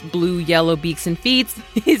coats, blue, yellow beaks and feet,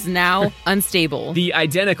 is now unstable. The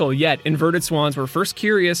identical yet inverted swans were first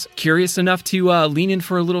curious enough to lean in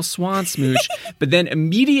for a little swan smooch, but then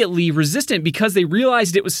immediately resistant because they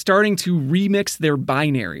realized it was starting to remix their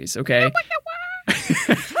binaries, okay?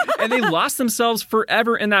 And they lost themselves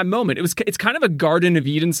forever in that moment. It's kind of a Garden of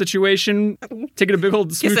Eden situation. Taking a big old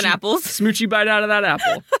smoochy bite out of that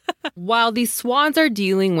apple. While these swans are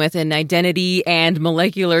dealing with an identity and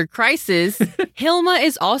molecular crisis, Hilma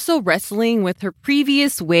is also wrestling with her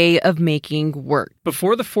previous way of making work.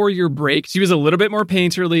 Before the 4-year break, she was a little bit more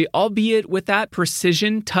painterly, albeit with that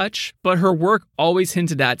precision touch, but her work always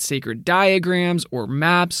hinted at sacred diagrams or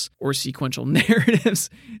maps or sequential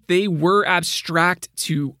narratives. They were abstract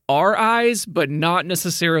to our eyes, but not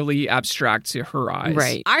necessarily abstract to her eyes.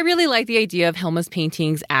 Right. I really like the idea of Hilma's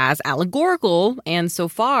paintings as allegorical, and so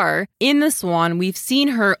far, in The Swan, we've seen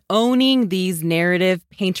her owning these narrative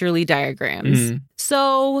painterly diagrams.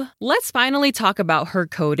 So let's finally talk about her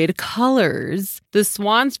coded colors. The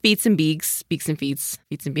swan's feet and beaks,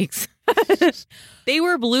 they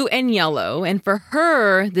were blue and yellow, and for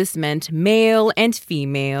her, this meant male and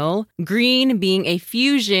female, green being a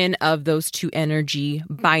fusion of those two energy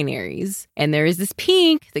binaries. And there is this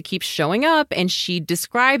pink that keeps showing up, and she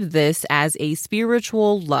described this as a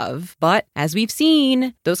spiritual love. But as we've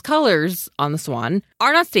seen, those colors on the swan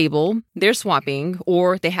are not stable, they're swapping,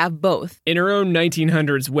 or they have both. In her own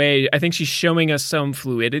 1900s way, I think she's showing us some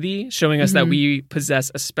fluidity, showing us that we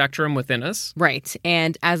possess a spectrum within us. Right.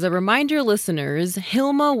 And as a reminder, listeners,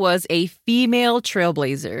 Hilma was a female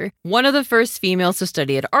trailblazer, one of the first females to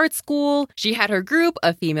study at art school. She had her group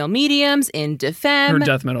of female mediums in DeFem. Her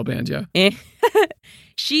death metal band, yeah.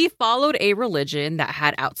 She followed a religion that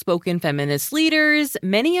had outspoken feminist leaders,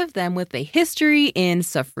 many of them with a history in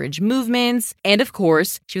suffrage movements. And of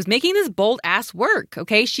course, she was making this bold-ass work,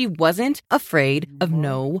 okay? She wasn't afraid of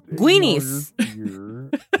no Guineas.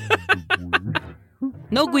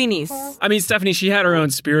 No Guineas. I mean, Stephanie, she had her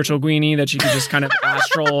own spiritual Guinea that she could just kind of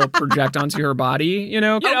astral project onto her body, you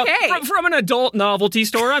know? From an adult novelty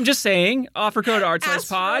store, I'm just saying. Offer code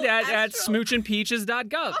ArtSlicePod at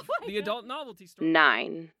smoochandpeaches.gov. The adult novelty store.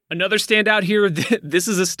 9. Another standout here, this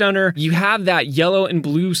is a stunner. You have that yellow and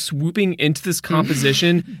blue swooping into this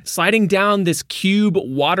composition, sliding down this cube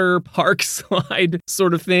water park slide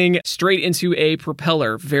sort of thing straight into a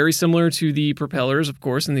propeller. Very similar to the propellers, of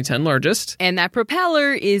course, in the 10 largest. And that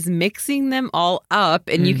propeller is mixing them all up,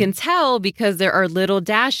 and you can tell because there are little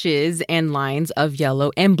dashes and lines of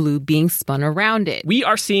yellow and blue being spun around it. We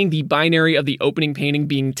are seeing the binary of the opening painting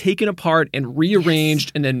being taken apart and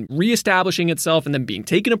rearranged and then reestablishing itself and then being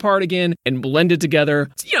taken apart again and blended together,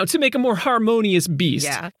 you know, to make a more harmonious beast.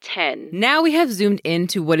 Yeah. 10. Now we have zoomed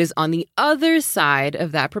into what is on the other side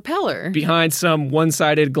of that propeller. Behind some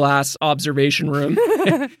one-sided glass observation room.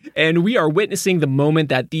 And we are witnessing the moment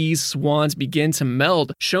that these swans begin to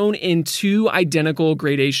meld, shown in 2 identical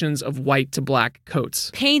gradations of white to black coats.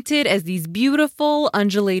 Painted as these beautiful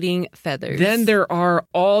undulating feathers. Then there are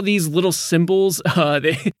all these little symbols.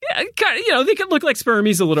 They could look like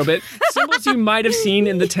spermies a little bit. Symbols you might have seen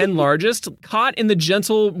in the 10 largest, caught in the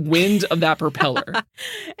gentle wind of that propeller.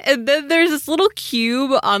 And then there's this little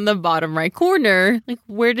cube on the bottom right corner. Like,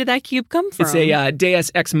 where did that cube come from? It's a Deus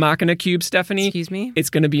Ex Machina cube, Stephanie. Excuse me? It's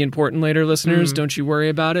going to be important later, listeners. Don't you worry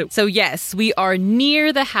about it. So yes, we are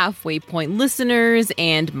near the halfway point, listeners,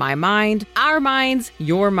 and my mind, our minds,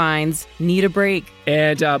 your minds need a break.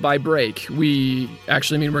 And by break, we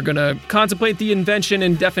actually mean we're going to contemplate the invention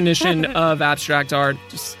and definition of abstract art.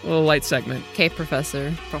 Just a little light segment. Okay,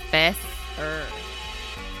 Professor.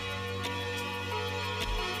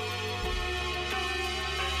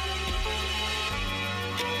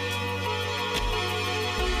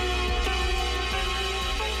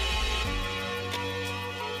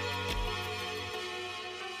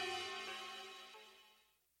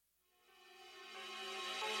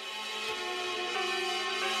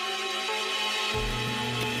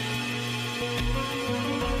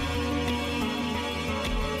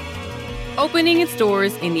 Opening its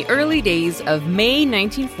doors in the early days of May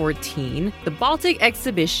 1914, the Baltic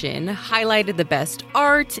Exhibition highlighted the best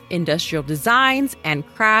art, industrial designs, and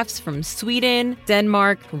crafts from Sweden,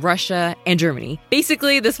 Denmark, Russia, and Germany.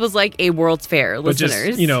 Basically, this was like a World's Fair,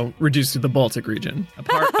 listeners. But just, reduced to the Baltic region, a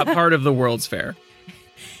part of the World's Fair.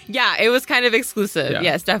 Yeah, it was kind of exclusive. Yeah.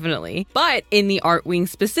 Yes, definitely. But in the art wing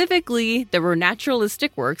specifically, there were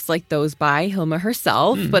naturalistic works like those by Hilma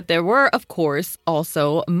herself. But there were, of course,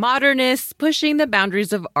 also modernists pushing the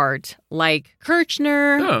boundaries of art like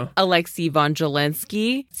Kirchner, Alexei von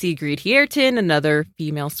Jelensky, Sigrid Hjerten, another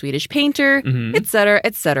female Swedish painter, etc.,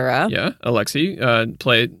 etc. Yeah, Alexei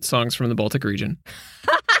played songs from the Baltic region.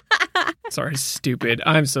 Sorry, stupid.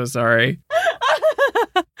 I'm so sorry.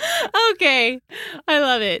 Okay. I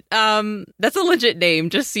love it. That's a legit name,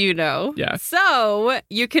 just so you know. Yeah. So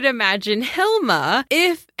you could imagine Hilma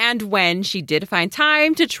if and when she did find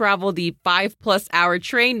time to travel the 5+ hour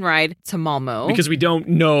train ride to Malmo. Because we don't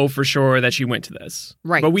know for sure that she went to this.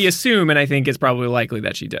 Right. But we assume, and I think it's probably likely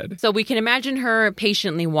that she did. So we can imagine her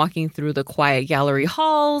patiently walking through the quiet gallery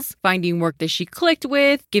halls, finding work that she clicked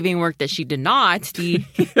with, giving work that she did not, the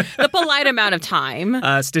polite amount of time.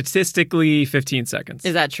 Statistically, 15 seconds.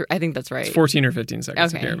 Is that true? I think that's right. It's 14 or 15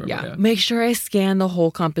 seconds. Okay, I can't remember. yeah. Make sure I scan the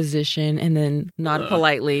whole composition and then nod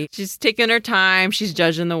politely. She's taking her time. She's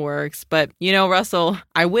judging the works. But, Russell,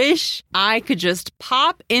 I wish I could just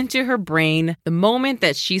pop into her brain the moment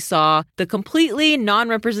that she saw the completely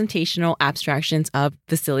non-representational abstractions of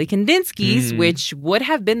Vasily Kandinsky's, which would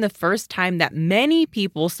have been the first time that many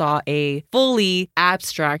people saw a fully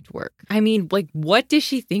abstract work. I mean, what did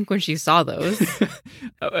she think when she saw those?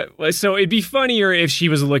 So it'd be funnier if she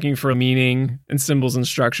was looking for meaning and symbols and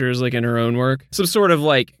structures in her own work. Some sort of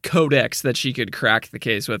codex that she could crack the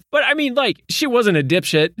case with. But I mean, she wasn't a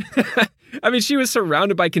dipshit. I mean, she was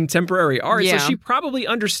surrounded by contemporary art, so she probably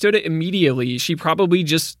understood it immediately. She probably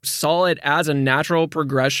just saw it as a natural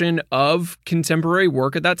progression of contemporary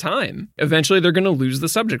work at that time. Eventually, they're going to lose the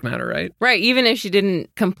subject matter, right? Right. Even if she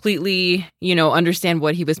didn't completely, understand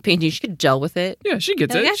what he was painting, she could gel with it. Yeah, she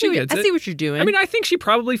gets it. I see what you're doing. I mean, I think she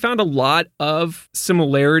probably found a lot of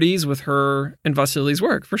similarities with her and Vasily's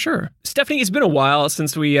work, for sure. Stephanie, it's been a while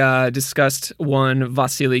since we discussed one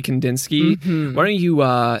Vasily Kandinsky. Why don't you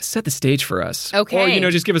set the stage stage for us. Okay.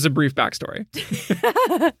 Or, just give us a brief backstory.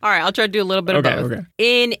 All right, I'll try to do a little bit of both. Okay.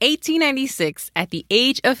 In 1896, at the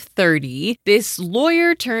age of 30, this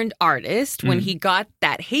lawyer turned artist, when he got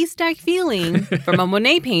that haystack feeling from a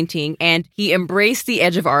Monet painting, and he embraced the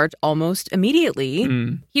edge of art almost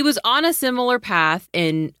immediately. He was on a similar path,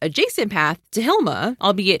 an adjacent path to Hilma,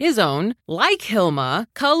 albeit his own. Like Hilma,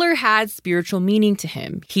 color had spiritual meaning to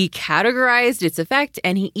him. He categorized its effect,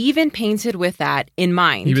 and he even painted with that in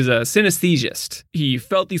mind. He was a synesthesist. He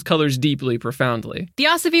felt these colors deeply, profoundly.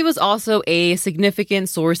 Theosophy was also a significant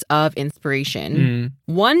source of inspiration.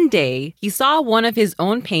 One day, he saw one of his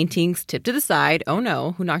own paintings tipped to the side. Oh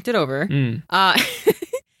no, who knocked it over?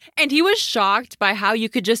 And he was shocked by how you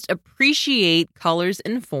could just appreciate colors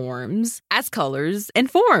and forms as colors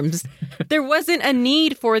and forms. There wasn't a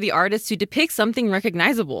need for the artist to depict something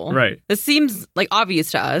recognizable. Right. This seems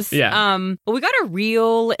obvious to us. Yeah. But we got a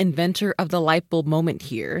real inventor of the light bulb moment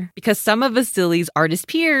here, because some of Vasili's artist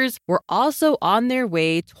peers were also on their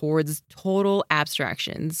way towards total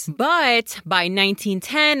abstractions. But by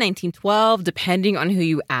 1910, 1912, depending on who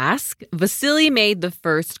you ask, Vasili made the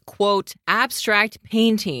first, quote, abstract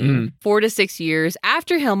painting 4 to 6 years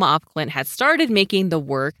after Hilma af Klint had started making the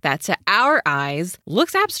work that to our eyes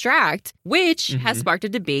looks abstract, which has sparked a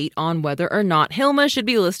debate on whether or not Hilma should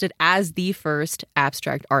be listed as the first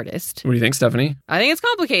abstract artist. What do you think, Stephanie? I think it's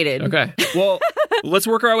complicated. Okay. Well, let's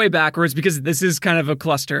work our way backwards, because this is kind of a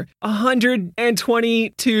cluster.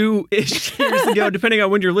 122-ish years ago, depending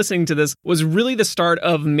on when you're listening to this, was really the start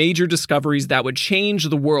of major discoveries that would change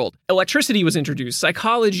the world. Electricity was introduced,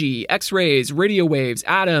 psychology, X-rays, radio waves,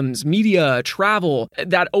 atoms, media, travel,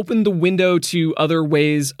 that opened the window to other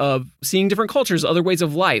ways of seeing different cultures, other ways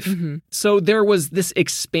of life. So there was this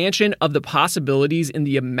expansion of the possibilities in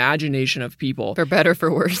the imagination of people. For better or for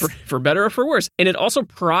worse. For better or for worse. And it also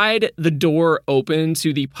pried the door open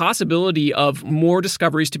to the possibility of more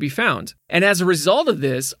discoveries to be found. And as a result of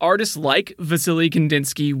this, artists like Vasily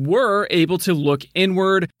Kandinsky were able to look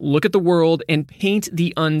inward, look at the world, and paint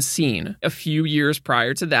the unseen. A few years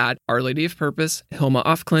prior to that, Our Lady of Purpose, Hilma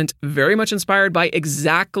af Klint, very much inspired by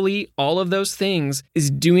exactly all of those things,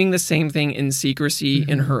 is doing the same thing in secrecy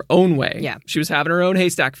in her own way. Yeah. She was having her own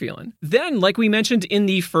haystack feeling. Then, like we mentioned in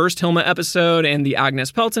the first Hilma episode and the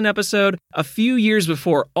Agnes Pelton episode, a few years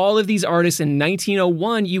before all of these artists in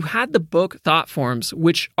 1901, you had the book Thought Forms,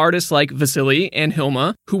 which artists like Vasily and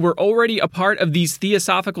Hilma, who were already a part of these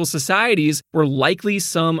theosophical societies, were likely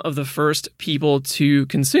some of the first people to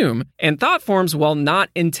consume. And Thought Forms, while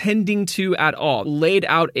not intending to at all, laid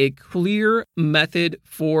out a clear method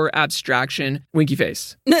for abstraction. Winky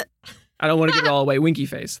face. I don't want to give it all away. Winky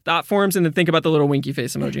face. Thought forms, and then think about the little winky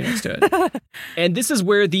face emoji next to it. And this is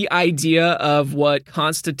where the idea of what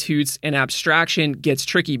constitutes an abstraction gets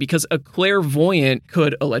tricky, because a clairvoyant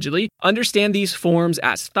could allegedly understand these forms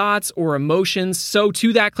as thoughts or emotions. So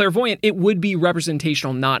to that clairvoyant, it would be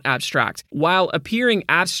representational, not abstract, while appearing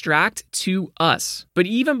abstract to us. But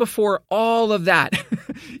even before all of that,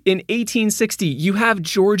 in 1860, you have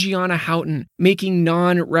Georgiana Houghton making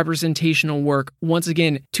non-representational work, once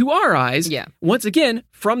again, to our eyes. Yeah. Once again,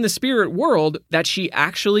 from the spirit world, that she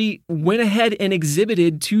actually went ahead and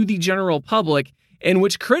exhibited to the general public, in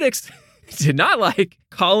which critics did not like,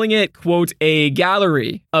 calling it, quote, a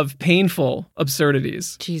gallery of painful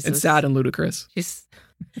absurdities. Jesus. It's sad and ludicrous.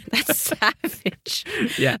 That's savage.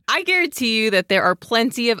 Yeah. I guarantee you that there are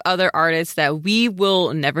plenty of other artists that we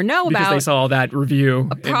will never know Because about. they saw that review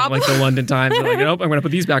in like the London Times. They're like, nope, I'm going to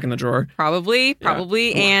put these back in the drawer. Probably.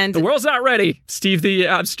 And the world's not ready. Steve, the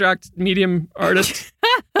abstract medium artist.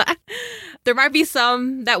 there might be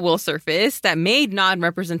some that will surface that made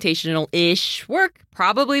non-representational-ish work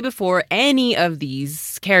probably before any of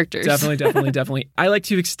these characters. Definitely. I like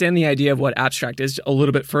to extend the idea of what abstract is a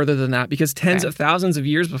little bit further than that, because tens of thousands of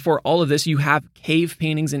years before all of this, you have cave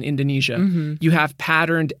paintings in Indonesia. You have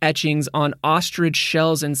patterned etchings on ostrich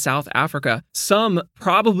shells in South Africa. Some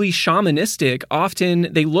probably shamanistic.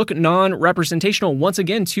 Often they look non-representational, once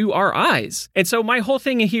again, to our eyes. And so my whole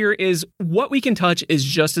thing here is what we can touch is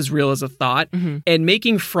just as real as a thought, and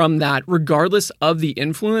making from that, regardless of the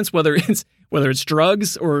influence, whether it's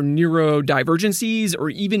drugs or neurodivergencies or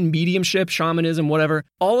even mediumship, shamanism, whatever,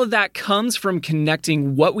 all of that comes from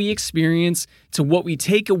connecting what we experience to what we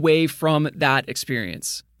take away from that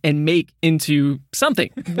experience and make into something.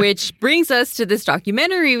 Which brings us to this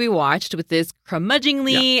documentary we watched with this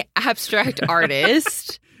curmudgeonly abstract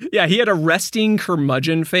artist. Yeah, he had a resting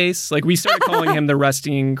curmudgeon face. Like, we started calling him the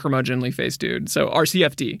resting curmudgeonly face dude. So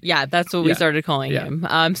RCFD. Yeah, that's what we started calling him.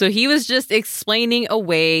 So he was just explaining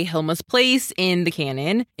away Hilma's place in the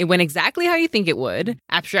canon. It went exactly how you think it would.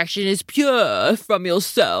 Abstraction is pure from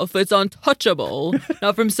yourself. It's untouchable.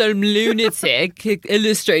 Not from some lunatic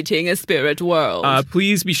illustrating a spirit world.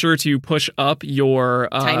 Please be sure to push up your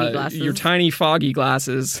tiny glasses. Your tiny foggy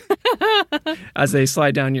glasses as they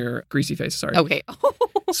slide down your greasy face. Sorry. Okay.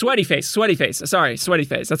 Sweaty face. Sorry, sweaty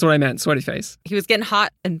face. That's what I meant. Sweaty face. He was getting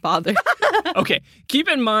hot and bothered. Okay. Keep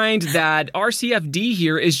in mind that RCFD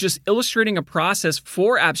here is just illustrating a process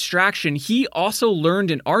for abstraction he also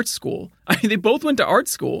learned in art school. I mean, they both went to art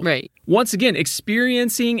school. Right. Once again,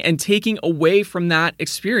 experiencing and taking away from that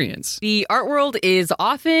experience. The art world is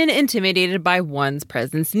often intimidated by one's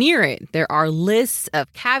presence near it. There are lists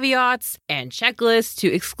of caveats and checklists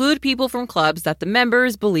to exclude people from clubs that the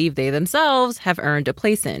members believe they themselves have earned a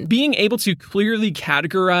place in. Being able to clearly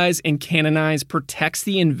categorize and canonize protects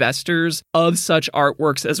the investors of such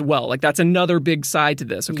artworks as well. Like, that's another big side to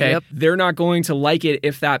this, okay? Yep. They're not going to like it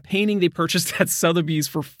if that painting they purchased at Sotheby's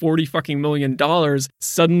for $40 million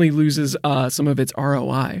suddenly loses some of its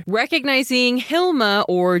ROI. Recognizing Hilma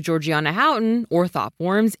or Georgiana Houghton or thought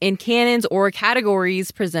forms in canons or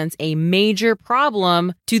categories presents a major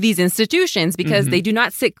problem to these institutions because they do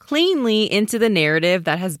not sit cleanly into the narrative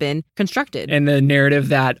that has been constructed. And the narrative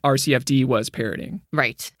that RCFD was parroting.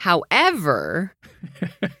 Right. However,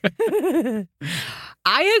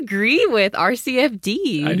 I agree with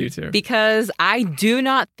RCFD. I do too. Because I do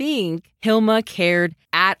not think Hilma cared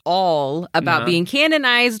at all about being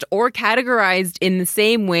canonized or categorized in the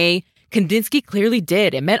same way Kandinsky clearly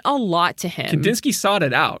did. It meant a lot to him. Kandinsky sought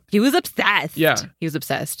it out. He was obsessed. Yeah. He was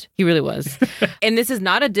obsessed. He really was. And this is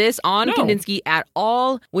not a diss on Kandinsky at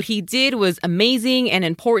all. What he did was amazing and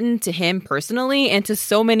important to him personally and to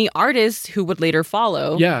so many artists who would later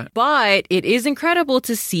follow. Yeah. But it is incredible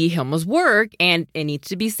to see Hilma's work, and it needs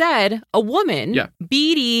to be said, a woman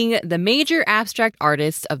beating the major abstract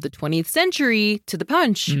artists of the 20th century to the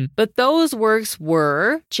punch. But those works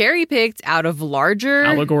were cherry-picked out of larger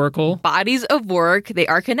allegorical bodies of work they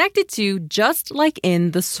are connected to, just like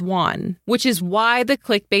in The Swan, which is why the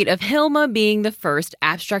clickbait of Hilma being the first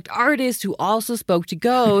abstract artist who also spoke to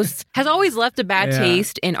ghosts has always left a bad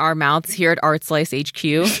taste in our mouths here at Art Slice HQ.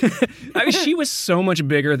 I mean, she was so much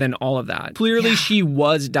bigger than all of that. Clearly, she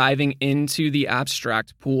was diving into the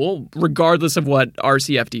abstract pool, regardless of what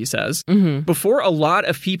RCFD says, before a lot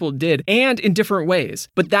of people did, and in different ways.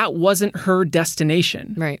 But that wasn't her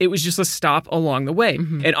destination. Right. It was just a stop along the way.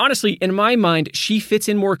 And honestly, in my mind, she fits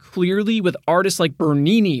in more clearly with artists like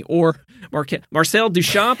Bernini or Marcel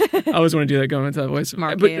Duchamp. I always want to do that going into that voice.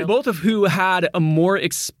 But both of who had a more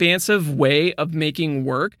expansive way of making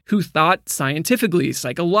work, who thought scientifically,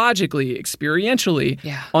 psychologically, experientially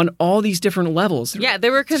on all these different levels. Yeah, they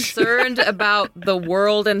were concerned about the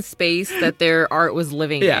world and space that their art was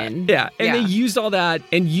living in. Yeah, and they used all that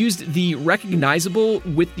and used the recognizable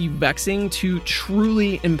with the vexing to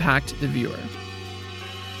truly impact the viewer.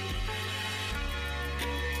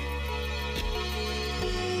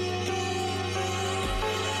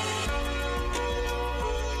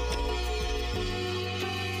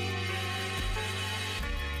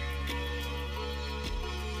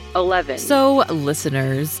 So,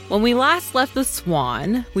 listeners, when we last left The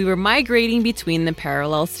Swan, we were migrating between the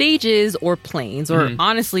parallel stages or planes, or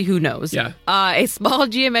honestly, who knows? Yeah. A small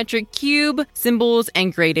geometric cube, symbols,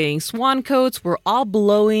 and gradating swan coats were all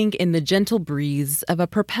blowing in the gentle breeze of a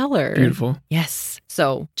propeller. Beautiful. Yes.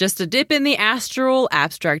 So, just a dip in the astral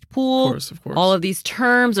abstract pool. Of course. All of these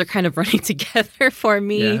terms are kind of running together for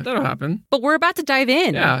me. Yeah, that'll happen. But we're about to dive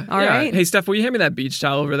in. Yeah. All right. Hey, Steph, will you hand me that beach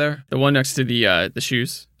towel over there? The one next to the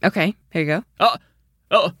shoes. Okay, here you go.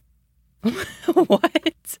 Oh.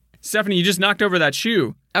 What? Stephanie, you just knocked over that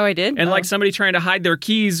shoe. Oh, I did? And like somebody trying to hide their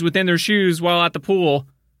keys within their shoes while at the pool,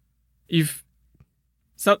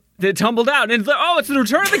 they tumbled out. And it's the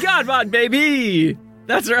Return of the Godbot, baby!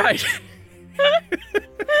 That's right.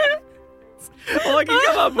 All I can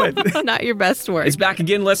come up with. Not your best work. It's back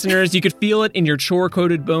again, listeners. You could feel it in your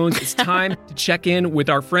chore-coated bones. It's time to check in with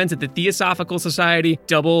our friends at the Theosophical Society,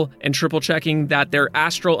 double and triple checking that their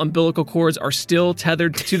astral umbilical cords are still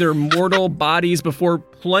tethered to their mortal bodies before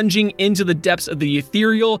plunging into the depths of the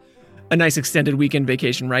ethereal. A nice extended weekend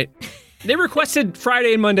vacation, right? They requested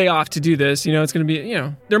Friday and Monday off to do this. It's going to be,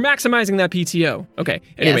 they're maximizing that PTO. Okay.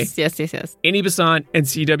 Anyway. Yes. Annie Besant and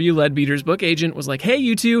C.W. Leadbeater's book agent was like, hey,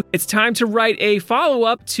 you two, it's time to write a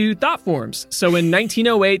follow-up to Thought Forms. So in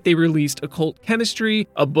 1908, they released Occult Chemistry,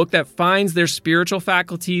 a book that finds their spiritual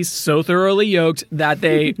faculties so thoroughly yoked that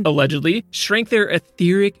they, allegedly, shrank their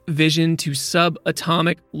etheric vision to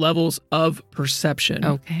subatomic levels of perception.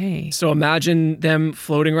 Okay. So imagine them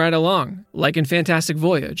floating right along, like in Fantastic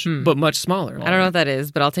Voyage, but much smaller. I don't know what that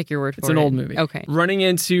is, but I'll take your word for it. It's an old movie. Okay. Running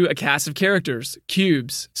into a cast of characters,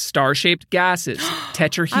 cubes, star-shaped gases,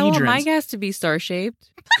 tetrahedrons. I want my gas to be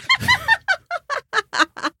star-shaped.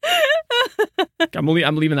 I'm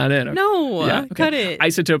leaving that in. No, yeah, okay. Cut it.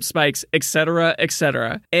 Isotope spikes, etc.,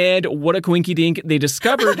 etc. And what a quinky dink, they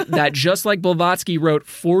discovered that just like Blavatsky wrote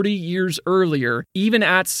 40 years earlier, even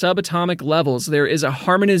at subatomic levels, there is a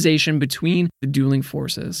harmonization between the dueling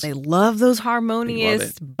forces. They love those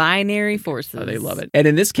harmonious binary forces. Oh, they love it. And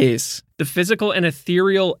in this case, the physical and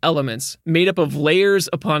ethereal elements made up of layers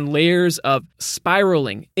upon layers of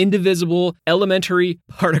spiraling, indivisible, elementary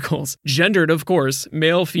particles, gendered, of course,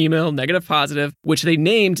 male, female, negative, positive, which they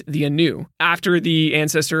named the Anu, after the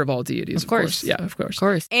ancestor of all deities. Of course. Yeah, of course. Of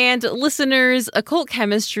course. And listeners, Occult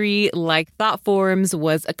Chemistry, like Thought Forms,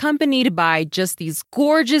 was accompanied by just these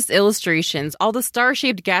gorgeous illustrations, all the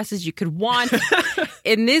star-shaped gases you could want.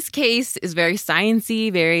 In this case, is very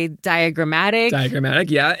sciencey, very diagrammatic.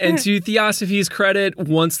 Diagrammatic, yeah. And to Theosophy's credit,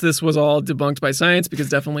 once this was all debunked by science, because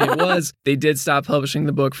definitely it was, they did stop publishing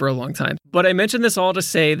the book for a long time. But I mentioned this all to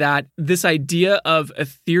say that this idea of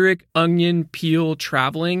etheric onion peel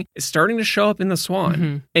traveling is starting to show up in The Swan.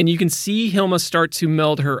 Mm-hmm. And you can see Hilma start to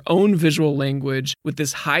meld her own visual language with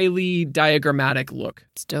this highly diagrammatic look.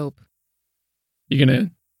 It's dope. You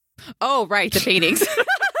gonna... Oh, right, the paintings.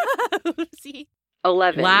 See?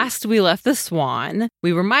 11. Last we left the Swan,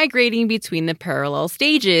 we were migrating between the parallel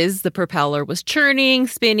stages. The propeller was churning,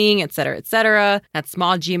 spinning, etc., etc. That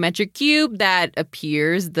small geometric cube that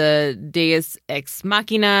appears, the Deus Ex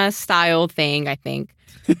Machina style thing, I think.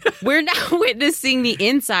 We're now witnessing the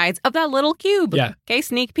insides of that little cube. Yeah. Okay,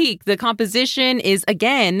 sneak peek. The composition is,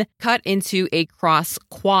 again, cut into a cross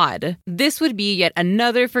quad. This would be yet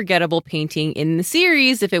another forgettable painting in the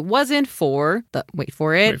series if it wasn't for the, wait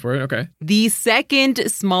for it, okay. The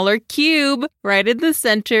second smaller cube right in the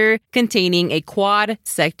center containing a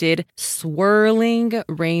quad-sected swirling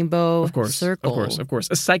rainbow circle. Of course.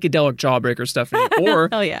 A psychedelic jawbreaker, Stephanie. Or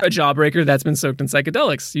yeah. A jawbreaker that's been soaked in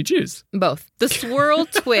psychedelics. You choose. Both. The swirl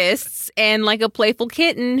twists, and like a playful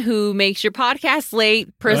kitten who makes your podcast late,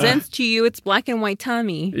 presents to you its black and white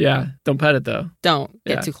tummy. Yeah, don't pet it though. Don't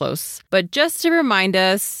get too close. But just to remind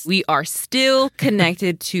us, we are still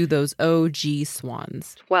connected to those OG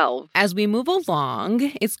swans. 12. As we move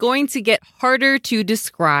along, it's going to get harder to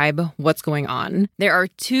describe what's going on. There are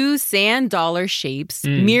two sand dollar shapes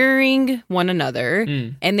mirroring one another,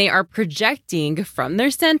 and they are projecting from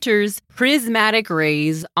their centers prismatic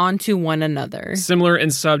rays onto one another. Similar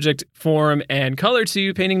in subject, form, and color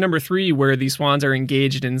to painting number 3, where these swans are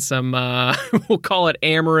engaged in some, we'll call it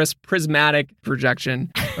amorous prismatic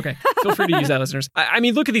projection. Okay, feel free to use that, listeners. I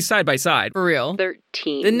mean, look at these side by side. For real.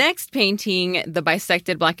 13. The next painting, the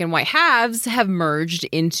bisected black and white halves have merged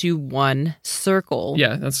into one circle.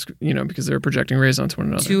 Yeah, that's, because they're projecting rays onto one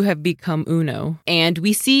another. Two have become uno. And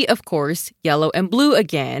we see, of course, yellow and blue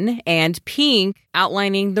again, and pink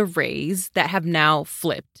outlining the rays that have now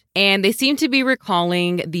flipped. And they seem to be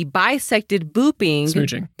recalling the bisected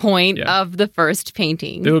booping point of the first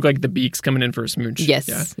painting. They look like the beaks coming in for a smooch.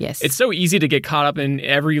 Yes, yes. It's so easy to get caught up in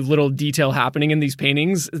every little detail happening in these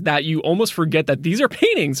paintings that you almost forget that these are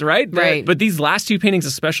paintings, right? Right. But these last two paintings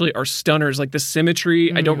especially are stunners. Like the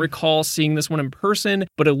symmetry, I don't recall seeing this one in person,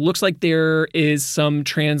 but it looks like there is some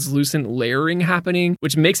translucent layering happening,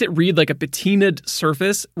 which makes it read like a patinaed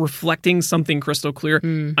surface reflecting something crystal clear.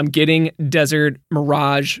 I'm getting desert,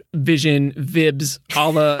 mirage, vision, vibs, a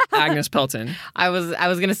la Agnes Pelton. I was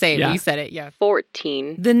going to say it, but you said it. Yeah.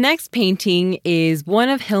 14. The next painting is one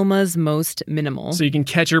of Hilma's most minimal. So you can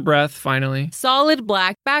catch your breath, finally. Solid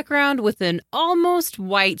black background with an almost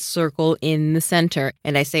white circle in the center.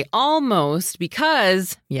 And I say almost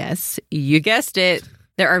because, yes, you guessed it,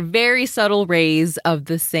 there are very subtle rays of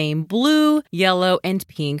the same blue, yellow, and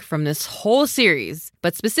pink from this whole series.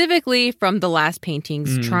 but specifically from the last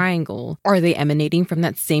painting's triangle. Are they emanating from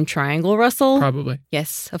that same triangle, Russell? Probably.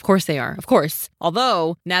 Yes, of course they are. Of course.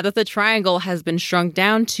 Although, now that the triangle has been shrunk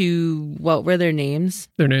down to, what were their names?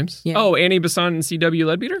 Their names? Yeah. Oh, Annie Besant and C.W.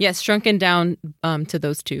 Leadbeater? Yes, shrunken down to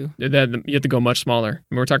those two. You have to go much smaller.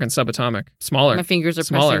 We're talking subatomic. Smaller. My fingers are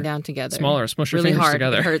pressing down together. Smaller. Smush your really fingers hard.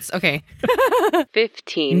 together. It hurts. Okay.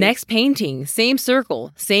 15. Next painting, same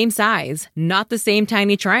circle, same size, not the same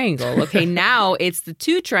tiny triangle. Okay, now it's the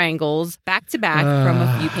two triangles back to back from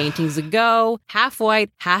a few paintings ago, half white,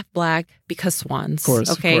 half black, because swans. Of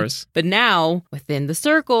course, okay? of course. But now, within the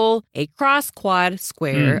circle, a cross quad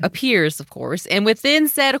square appears, of course, and within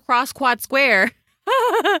said cross quad square,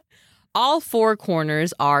 all four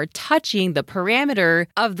corners are touching the parameter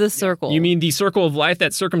of the circle. You mean the circle of life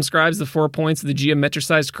that circumscribes the 4 points of the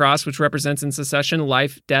geometricized cross, which represents in succession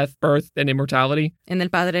life, death, birth, and immortality? En el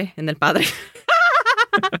Padre. En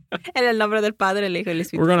el nombre del Padre, el Hijo y el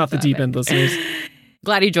Espíritu. We're going off the deep end, listeners.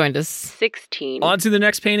 Glad you joined us. 16. On to the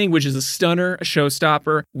next painting, which is a stunner, a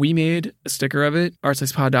showstopper. We made a sticker of it,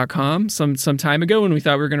 artslicepod.com, some time ago when we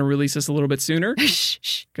thought we were going to release this a little bit sooner.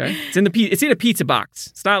 Shh. Okay. It's in a pizza box.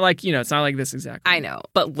 It's not like, it's not like this exactly. I know.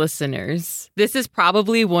 But listeners, this is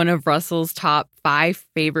probably one of Russell's top 5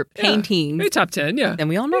 favorite paintings. Maybe top 10, yeah. And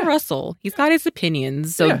we all know Russell. He's got his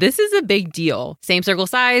opinions. So this is a big deal. Same circle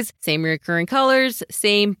size, same recurring colors,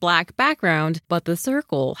 same black background, but the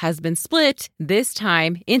circle has been split this time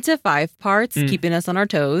into 5 parts, keeping us on our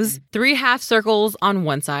toes. 3 half circles on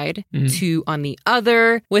one side, 2 on the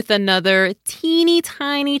other, with another teeny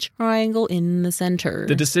tiny triangle in the center.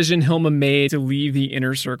 The decision Hilma made to leave the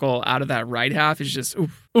inner circle out of that right half is just,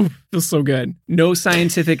 feels so good. No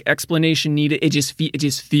scientific explanation needed. It just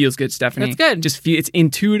feels good, Stephanie. That's good. It's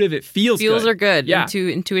intuitive. It feels Feels good. are good. Yeah.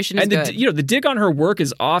 Intuition is good. The dig on her work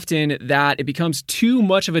is often that it becomes too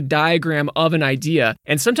much of a diagram of an idea.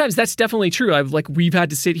 And sometimes that's definitely true. We've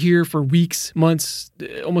had to sit here for weeks, months,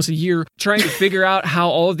 almost a year, trying to figure out how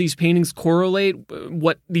all of these paintings correlate,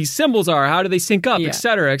 what these symbols are, how do they sync up, et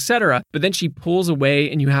cetera, et cetera. But then she pulls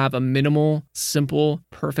away and you have a minimal, simple,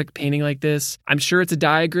 perfect painting like this. I'm sure it's a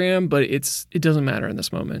diagram, but it doesn't matter in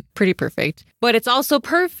this moment. Pretty perfect. But it's also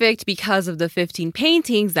perfect because of the 15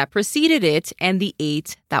 paintings that preceded it and the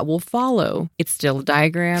 8 that will follow. It's still a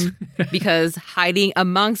diagram because hiding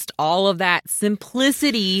amongst all of that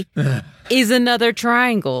simplicity is another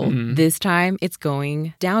triangle. This time it's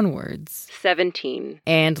going downwards. 17.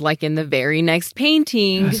 And like in the very next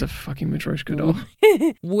painting, That's a fucking Matryoshka doll.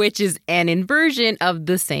 which is an inversion of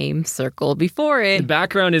the same circle before it. The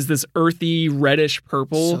background is this earthy, reddish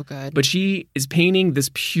purple. So good. But she is painting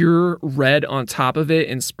this pure red on top of it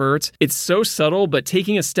in spurts. It's so subtle, but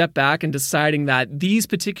taking a step back and deciding that these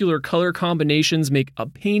particular color combinations make a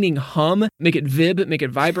painting hum, make it vib, make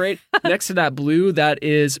it vibrate. Next to that blue, that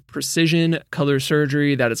is precision color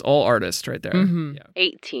surgery. That is all artist right there. Yeah.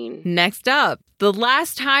 18. Next up, the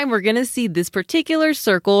last time we're going to see this particular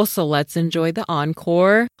circle, so let's enjoy the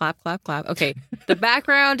encore. Clap, clap, clap. Okay. The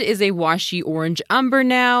background is a washy orange umber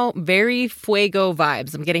now. Very fuego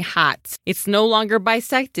vibes. I'm getting hot. It's no longer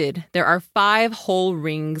bisected. There are 5 whole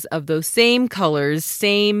rings of those same colors,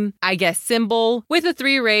 same, I guess, symbol, with the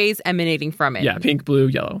 3 rays emanating from it. Yeah, pink, blue,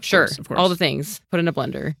 yellow. Sure. Of course. All the things. Put in a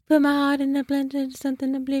blender. Put my heart in a blender,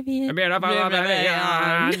 something oblivion.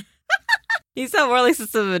 You sound more like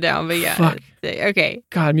System of a Down, but yeah. Fuck. Okay.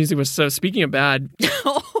 God, music was so... Speaking of bad,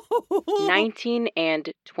 19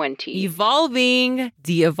 and 20. Evolving,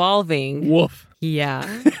 de-evolving. woof. Yeah.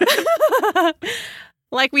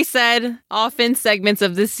 Like we said, often segments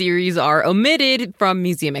of this series are omitted from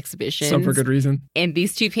museum exhibitions. Some for good reason. And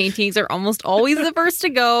these 2 paintings are almost always the first to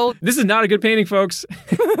go. This is not a good painting, folks.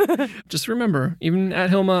 Just remember, even at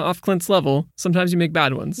Hilma off Clint's level, sometimes you make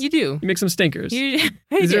bad ones. You do. You make some stinkers. You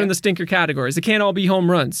These do. are in the stinker categories. They can't all be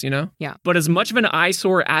home runs, Yeah. But as much of an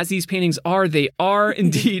eyesore as these paintings are, they are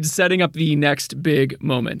indeed setting up the next big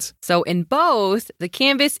moment. So in both, the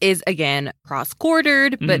canvas is again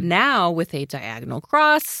cross-quartered, but now with a diagonal cross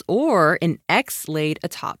or an X laid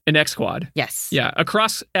atop. An X squad. Yes. Yeah, a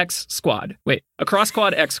cross X squad. Wait, a cross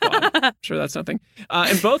quad X squad. I'm sure that's something.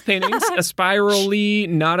 In both paintings, a spirally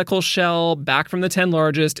nautical shell back from the 10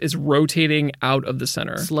 largest is rotating out of the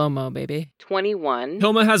center. Slow-mo, baby. 21.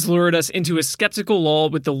 Hilma has lured us into a skeptical lull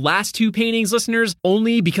with the last 2 paintings, listeners,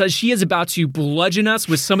 only because she is about to bludgeon us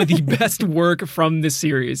with some of the best work from this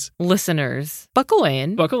series. Listeners, buckle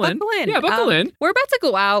in. Buckle in. Buckle in. Yeah, buckle in. We're about to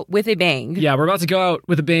go out with a bang. Yeah, we're about to go out out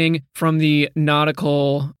with a bang from the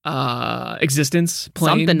nautical existence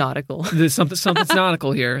plane. Something nautical. Something's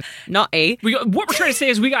nautical here. Not a. What we're trying to say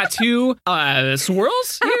is we got two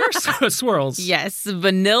swirls here. Swirls. Yes,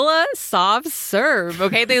 vanilla soft serve.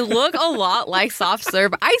 Okay, they look a lot like soft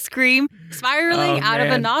serve ice cream spiraling out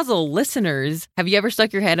of a nozzle. Listeners, have you ever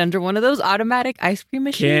stuck your head under one of those automatic ice cream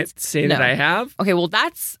machines? Can't say that I have. Okay, well,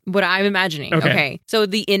 that's what I'm imagining. Okay. So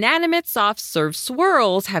the inanimate soft serve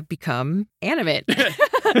swirls have become animate.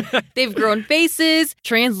 They've grown faces,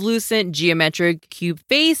 translucent geometric cube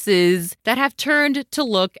faces that have turned to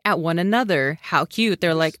look at one another. How cute.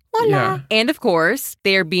 They're like, voila. Yeah. And of course,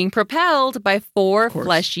 they're being propelled by four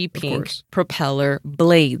fleshy pink propeller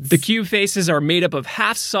blades. The cube faces are made up of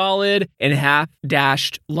half solid and half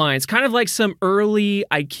dashed lines, kind of like some early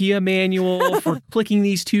IKEA manual for clicking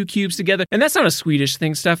these two cubes together. And that's not a Swedish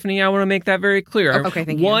thing, Stephanie. I want to make that very clear. Okay,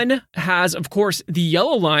 thank you. One has, of course, the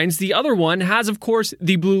yellow lines. The other one has, of course,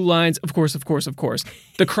 the blue lines. Of course.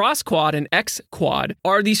 The cross quad and X quad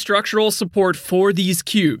are the structural support for these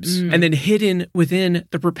cubes. And then hidden within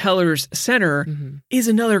the propeller's center is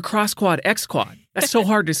another cross quad, X quad. That's so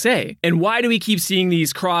hard to say. And why do we keep seeing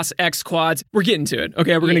these cross X quads? We're getting to it.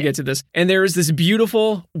 Okay, we're going to get to this. And there is this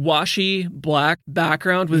beautiful washy black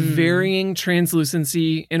background with varying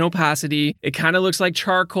translucency and opacity. It kind of looks like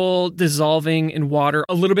charcoal dissolving in water,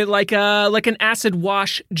 a little bit like an acid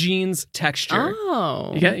wash jeans texture.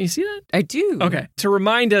 Oh. You see that? I do. Okay. To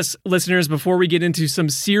remind us, listeners, before we get into some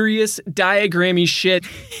serious diagrammy shit,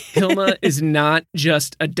 Hilma is not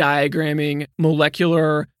just a diagramming,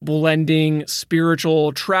 molecular, blending,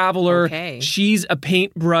 spiritual traveler. Okay. She's a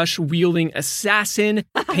paintbrush wielding assassin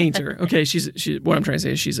painter. Okay, she's what I'm trying to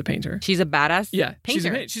say is she's a painter. She's a badass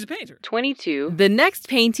painter. She's a painter. 22. The next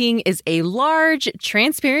painting is a large,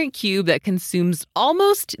 transparent cube that consumes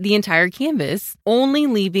almost the entire canvas, only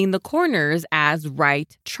leaving the corners as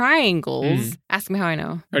right triangles. Ask me how I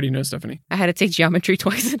know. How do you know, Stephanie? I had to take geometry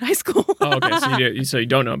twice in high school. Oh, okay. So you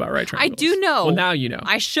don't know about right triangles. I do know. Well, now you know.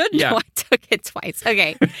 I should know. I took it twice.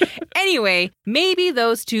 Okay. Anyway, maybe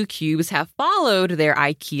those two cubes have followed their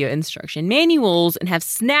IKEA instruction manuals and have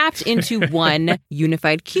snapped into one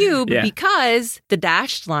unified cube because the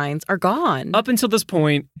dashed lines are gone. Up until this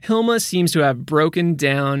point, Hilma seems to have broken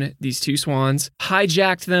down these two swans,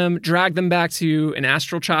 hijacked them, dragged them back to an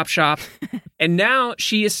astral chop shop, and now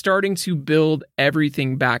she is starting to build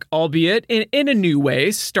everything back, albeit in a new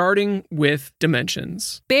way, starting with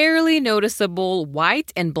dimensions. Barely noticeable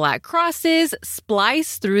white and black crosses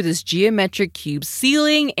splice through this geometric cube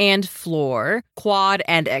ceiling and floor, quad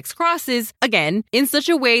and X crosses, again, in such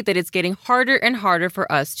a way that it's getting harder and harder for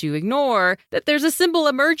us to ignore that there's a symbol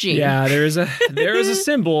emerging. Yeah, there is a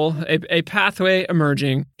symbol, a pathway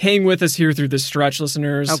emerging. Hang with us here through this stretch,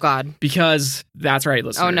 listeners. Oh, God. Because that's right,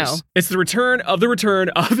 listeners. Oh, no. It's the return of the return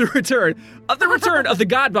of the return of the return of the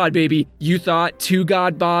God Bod, baby. You thought two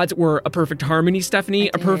God Bods were a perfect harmony,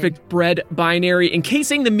 Stephanie, a perfect bread binary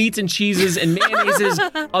encasing the meats and cheeses and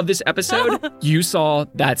mayonnaises of this episode. You saw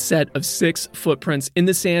that set of 6 footprints in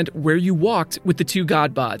the sand where you walked with the two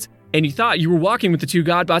God Bods. And you thought you were walking with the two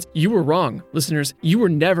God Bods. You were wrong, listeners. You were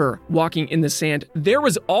never walking in the sand. There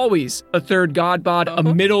was always a third God Bod, a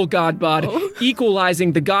middle God Bod,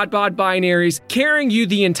 equalizing the God Bod binaries, carrying you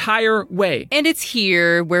the entire way. And it's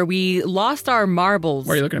here where we lost our marbles.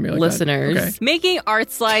 Why are you looking at me like listeners? that? Okay. Making Art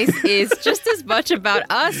Slice is just as much about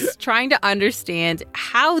us trying to understand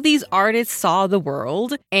how these artists saw the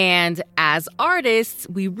world. And as artists,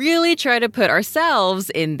 we really try to put ourselves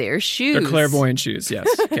in their shoes. Their clairvoyant shoes, yes.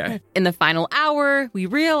 Okay. In the final hour, we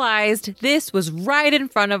realized this was right in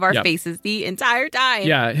front of our faces the entire time.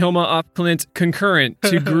 Yeah, Hilma Af Klint, concurrent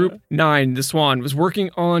to Group 9, The Swan, was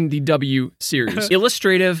working on the W series.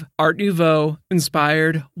 Illustrative, Art Nouveau,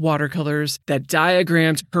 inspired watercolors that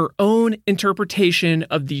diagrammed her own interpretation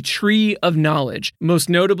of the Tree of Knowledge, most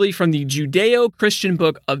notably from the Judeo-Christian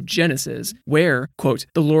book of Genesis, where, quote,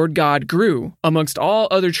 the Lord God grew amongst all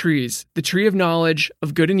other trees, the tree of knowledge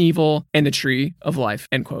of good and evil, and the tree of life,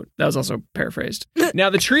 end quote. That was also paraphrased. Now,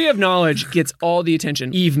 the tree of knowledge gets all the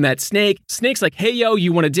attention. Eve met Snake. Snake's like, hey, yo,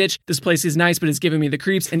 you want a ditch? This place is nice, but it's giving me the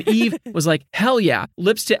creeps. And Eve was like, hell yeah.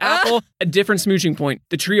 Lips to apple, a different smooching point.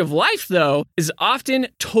 The tree of life, though, is often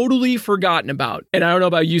totally forgotten about. And I don't know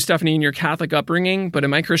about you, Stephanie, in your Catholic upbringing, but in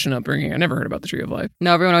my Christian upbringing, I never heard about the tree of life.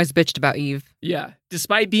 No, everyone always bitched about Eve. Yeah.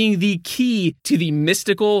 Despite being the key to the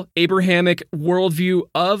mystical Abrahamic worldview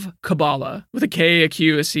of Kabbalah, with a K, a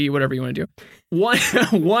Q, a C, whatever you want to do.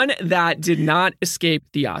 One that did not escape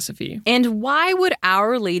Theosophy. And why would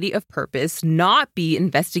Our Lady of Purpose not be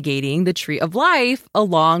investigating the Tree of Life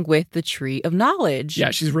along with the Tree of Knowledge?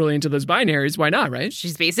 Yeah, she's really into those binaries. Why not, right?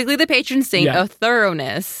 She's basically the patron saint of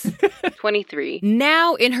thoroughness. 23.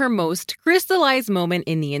 Now, in her most crystallized moment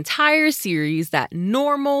in the entire series, that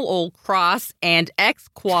normal old cross and X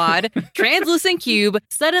quad translucent cube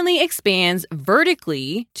suddenly expands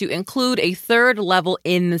vertically to include a third level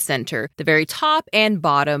in the center. The very top and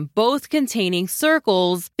bottom, both containing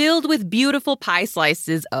circles filled with beautiful pie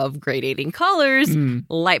slices of gradating colors,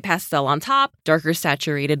 light pastel on top, darker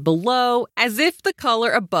saturated below, as if the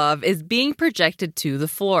color above is being projected to the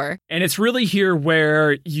floor. And it's really here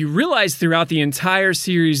where you realize throughout the entire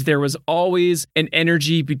series there was always an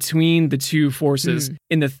energy between the two forces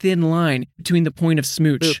in the thin line between the point of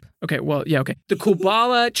smooch. Boop. Okay, well, yeah, okay. The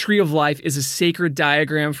Kabbalah Tree of Life is a sacred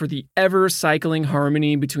diagram for the ever-cycling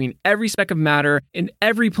harmony between every speck of matter in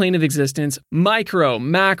every plane of existence, micro,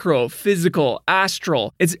 macro, physical,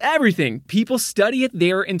 astral. It's everything. People study it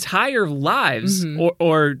their entire lives,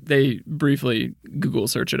 or they briefly Google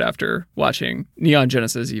search it after watching Neon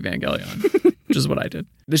Genesis Evangelion. Which is what I did.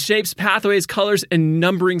 The shapes, pathways, colors, and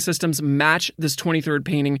numbering systems match this 23rd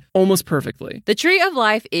painting almost perfectly. The Tree of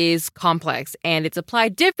Life is complex, and it's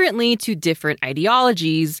applied differently to different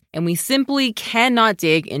ideologies, and we simply cannot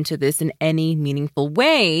dig into this in any meaningful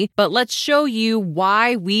way. But let's show you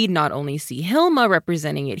why we not only see Hilma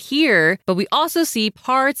representing it here, but we also see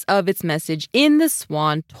parts of its message in the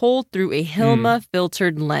swan told through a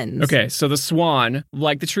Hilma-filtered lens. Okay, so the swan,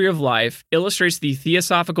 like the Tree of Life, illustrates the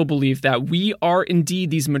theosophical belief that we are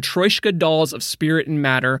indeed these matryoshka dolls of spirit and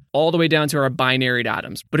matter, all the way down to our binaried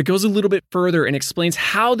atoms. But it goes a little bit further and explains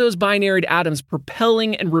how those binaried atoms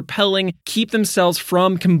propelling and repelling keep themselves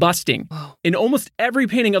from combusting. Whoa. In almost every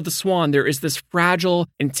painting of the swan, there is this fragile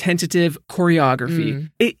and tentative choreography.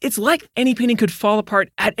 It's like any painting could fall apart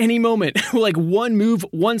at any moment. Like one move,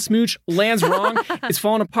 one smooch lands wrong, it's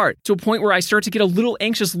falling apart to a point where I start to get a little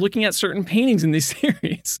anxious looking at certain paintings in this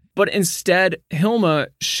series. But instead, Hilma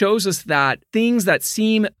shows us that things that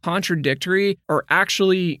seem contradictory are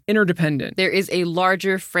actually interdependent. There is a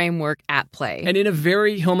larger framework at play. And in a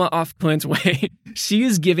very Hilma af Klint way, she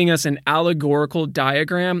is giving us an allegorical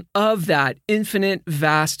diagram of that infinite,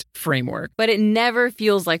 vast framework. But it never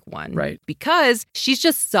feels like one. Right. Because she's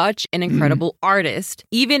just such an incredible artist.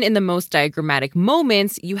 Even in the most diagrammatic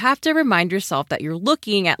moments, you have to remind yourself that you're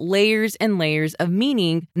looking at layers and layers of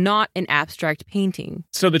meaning, not an abstract painting.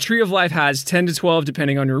 So the Tree of Life has 10 to 12,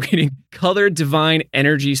 depending on your reading, colored divine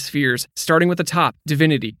energy spheres, starting with the top,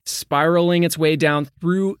 divinity, spiraling its way down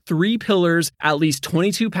through 3 pillars, at least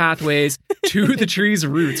 22 pathways to the tree's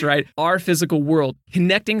roots, right? Our physical world,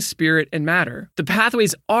 connecting spirit and matter. The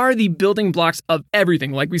pathways are the building blocks of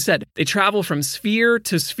everything. Like we said, they travel from sphere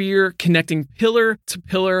to sphere, connecting pillar to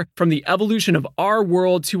pillar, from the evolution of our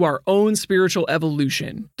world to our own spiritual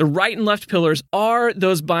evolution. The right and left pillars are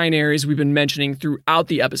those binaries we've been mentioning throughout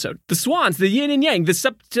the episode. The swans, the yin and yang,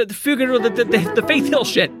 the faith hill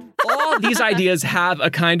shit. All these ideas have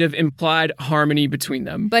a kind of implied harmony between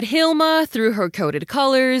them. But Hilma, through her coded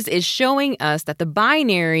colors, is showing us that the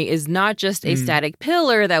binary is not just a static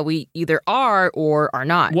pillar that we either are or are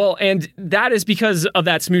not. Well, and that is because of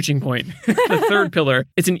that smooching point. The third pillar,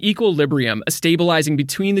 it's an equilibrium, a stabilizing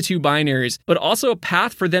between the two binaries, but also a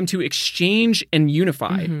path for them to exchange and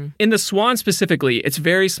unify. In the swan specifically, it's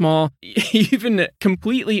very small, even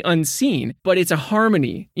completely unseen, but it's a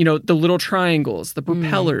harmony. You know, the little triangles, the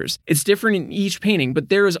propellers. It's different in each painting, but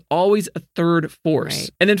there is always a third force. Right.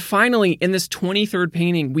 And then finally, in this 23rd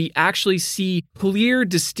painting, we actually see clear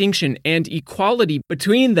distinction and equality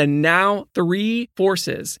between the now 3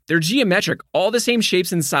 forces. They're geometric, all the same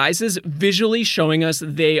shapes and sizes, visually showing us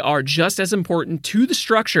they are just as important to the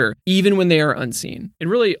structure, even when they are unseen. And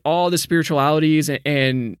really, all the spiritualities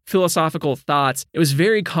and philosophical thoughts, it was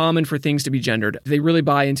very common for things to be gendered. They really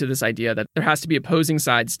buy into this idea that there has to be opposing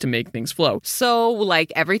sides to make things flow. So,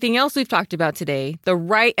 like everything else we've talked about today, the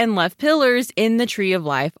right and left pillars in the Tree of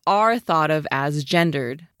Life are thought of as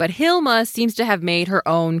gendered. But Hilma seems to have made her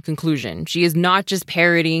own conclusion. She is not just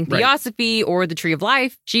parodying Theosophy or the Tree of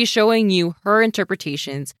Life. She's showing you her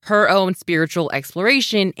interpretations, her own spiritual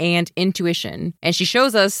exploration and intuition. And she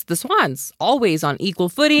shows us the swans, always on equal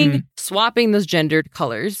footing, swapping those gendered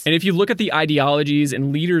colors. And if you look at the ideologies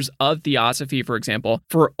and leaders of Theosophy, for example,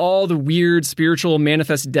 for all the weird spiritual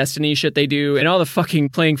manifest destiny shit they do and all the fucking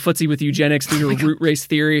playing footsie with eugenics through your root race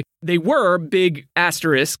theory, they were, big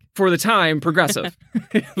asterisk, for the time, progressive.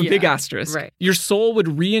 Big asterisk. Right. Your soul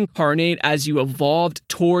would reincarnate as you evolved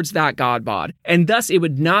towards that God bod. And thus, it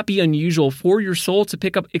would not be unusual for your soul to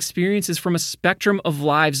pick up experiences from a spectrum of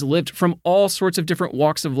lives lived, from all sorts of different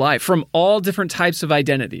walks of life, from all different types of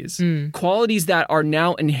identities. Qualities that are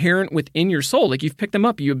now inherent within your soul. Like you've picked them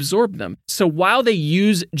up, you absorb them. So while they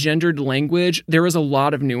use gendered language, there is a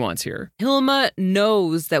lot of nuance here. Hilma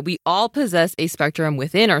knows that we all possess a spectrum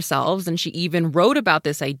within ourselves, and she even wrote about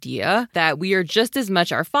this idea that we are just as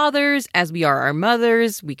much our fathers as we are our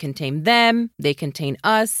mothers. We contain them, they contain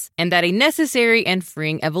us, and that a necessary and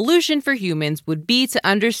freeing evolution for humans would be to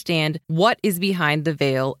understand what is behind the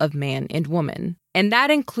veil of man and woman. And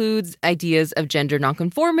that includes ideas of gender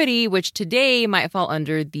nonconformity, which today might fall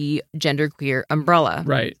under the genderqueer umbrella.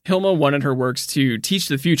 Right. Hilma wanted her works to teach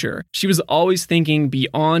the future. She was always thinking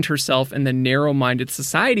beyond herself and the narrow-minded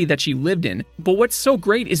society that she lived in. But what's so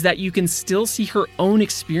great is that you can still see her own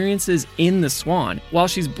experiences in The Swan while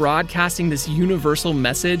she's broadcasting this universal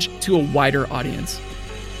message to a wider audience.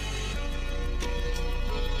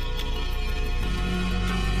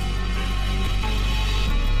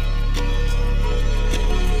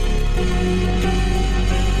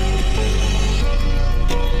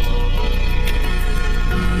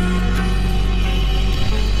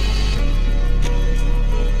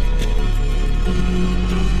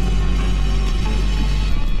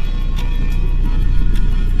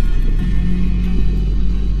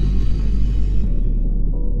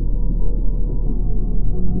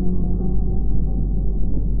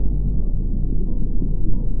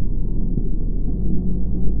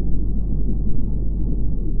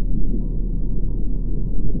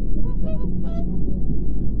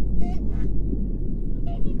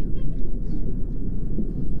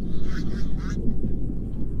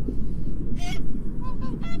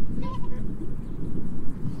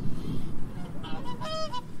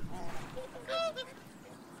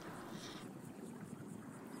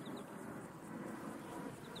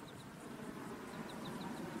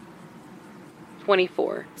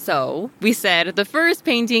 So we said the first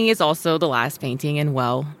painting is also the last painting, and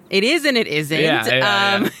well, it is and it isn't.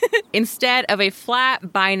 Yeah. Instead of a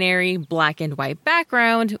flat, binary, black and white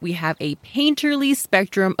background, we have a painterly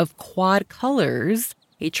spectrum of quad colors,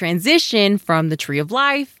 a transition from the Tree of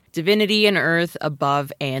Life, divinity and earth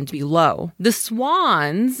above and below. The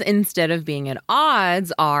swans, instead of being at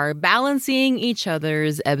odds, are balancing each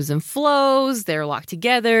other's ebbs and flows. They're locked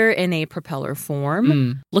together in a propeller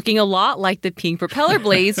form, looking a lot like the pink propeller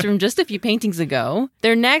blades from just a few paintings ago.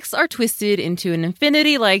 Their necks are twisted into an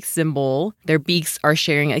infinity-like symbol. Their beaks are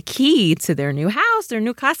sharing a key to their new house, their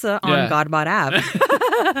new casa on Godbot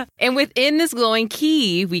Ave. And within this glowing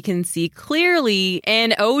key, we can see clearly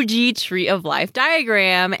an OG Tree of Life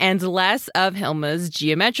diagram and less of Hilma's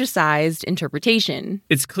geometricized interpretation.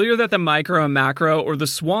 It's clear that the micro and macro, or the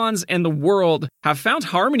swans and the world, have found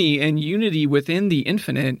harmony and unity within the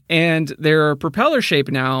infinite, and their propeller shape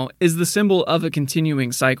now is the symbol of a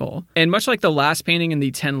continuing cycle. And much like the last painting in the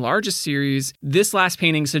 10 largest series, this last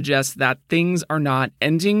painting suggests that things are not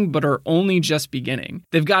ending, but are only just beginning.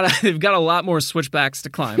 They've got a lot more switchbacks to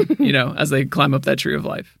climb, as they climb up that Tree of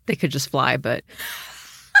Life. They could just fly, but...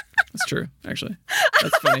 That's true, actually.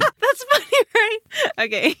 That's funny. That's funny,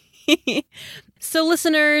 right? Okay. So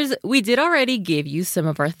listeners, we did already give you some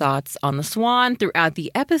of our thoughts on the Swan throughout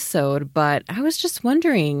the episode, but I was just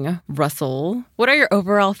wondering, Russell, what are your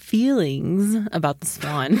overall feelings about the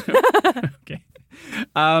Swan? Okay.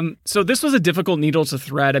 So this was a difficult needle to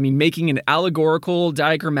thread. I mean, making an allegorical,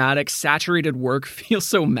 diagrammatic, saturated work feels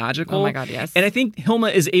so magical. Oh my God, yes. And I think Hilma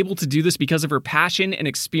is able to do this because of her passion and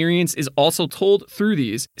experience is also told through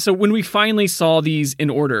these. So when we finally saw these in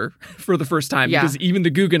order for the first time, because even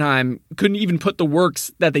the Guggenheim couldn't even put the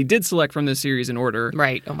works that they did select from this series in order.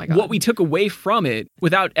 Right, oh my God. What we took away from it,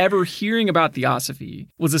 without ever hearing about Theosophy,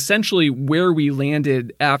 was essentially where we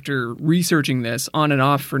landed after researching this on and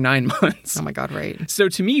off for 9 months. Oh my God, right. So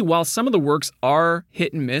to me, while some of the works are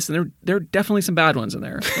hit and miss, and there are definitely some bad ones in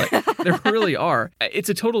there, there really are, it's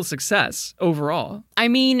a total success overall. I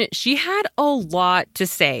mean, she had a lot to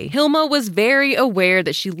say. Hilma was very aware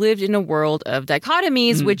that she lived in a world of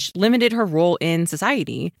dichotomies, which limited her role in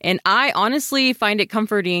society. And I honestly find it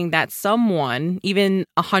comforting that someone, even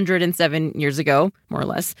 107 years ago, more or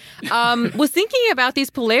less, was thinking about these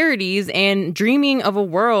polarities and dreaming of a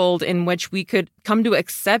world in which we could come to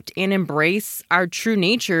accept and embrace our true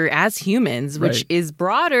nature as humans, which Right. is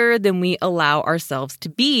broader than we allow ourselves to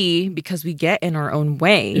be because we get in our own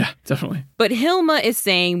way. Yeah, definitely. But Hilma is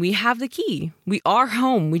saying we have the key. We are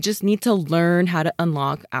home. We just need to learn how to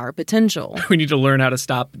unlock our potential. We need to learn how to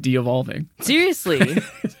stop de-evolving. Seriously.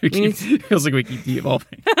 It feels like we keep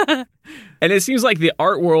de-evolving. And it seems like the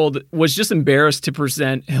art world was just embarrassed to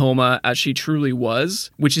present Hilma as she truly was,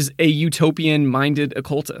 which is a utopian-minded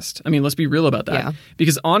occultist. I mean, let's be real about that. Yeah.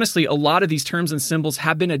 Because honestly, a lot of these terms and symbols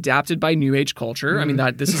have been adapted by New Age culture. I mean,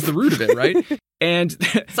 this is the root of it, right? And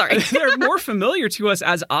Sorry. they're more familiar to us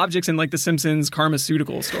as objects in like the Simpsons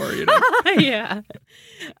Karmaceutical story, you know? Yeah.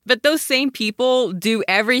 But those same people do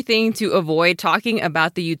everything to avoid talking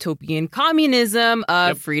about the utopian communism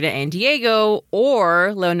of Frida and Diego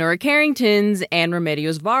or Leonora Carrington's and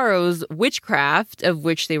Remedios Varo's witchcraft, of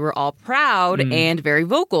which they were all proud and very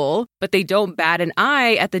vocal, but they don't bat an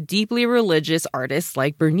eye at the deeply religious artists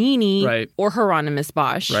like Bernini Right. or Hieronymus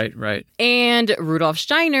Bosch. Right. And Rudolf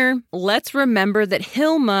Steiner, let's remember that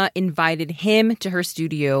Hilma invited him to her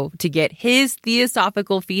studio to get his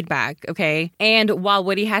theosophical feedback, okay? And while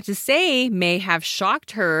what he had to say may have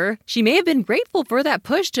shocked her, she may have been grateful for that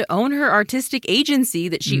push to own her artistic agency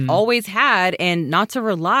that she always had and not to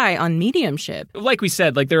rely on mediumship. Like we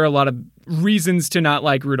said, like there are a lot of reasons to not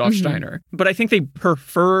like Rudolf Steiner, but I think they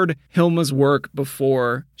preferred Hilma's work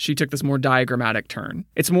before she took this more diagrammatic turn.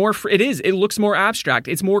 It looks more abstract.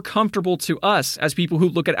 It's more comfortable to us as people who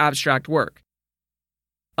look at abstract work.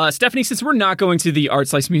 Stephanie, since we're not going to the Art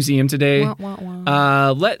Slice Museum today,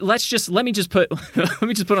 let me just put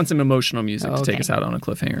on some emotional music to take us out on a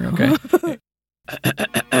cliffhanger, okay?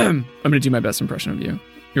 I'm going to do my best impression of you.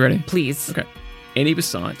 You ready? Please. Okay. Annie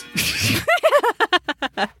Besant.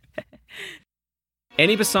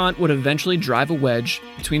 Annie Besant would eventually drive a wedge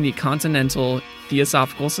between the continental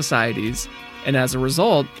theosophical societies, and as a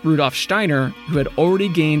result, Rudolf Steiner, who had already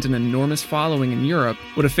gained an enormous following in Europe,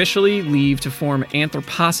 would officially leave to form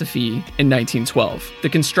Anthroposophy in 1912. The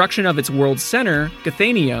construction of its world center,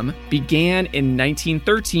 Goetheanum, began in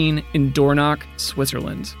 1913 in Dornach,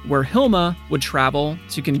 Switzerland, where Hilma would travel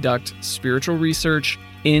to conduct spiritual research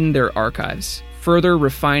in their archives, further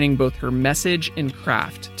refining both her message and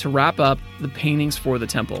craft to wrap up the paintings for the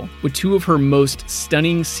temple with two of her most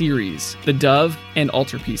stunning series, the Dove and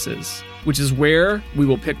Altarpieces, which is where we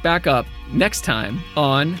will pick back up next time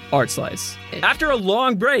on Art Slice. After a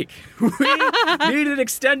long break, we need an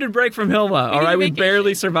extended break from Hilma. All right, we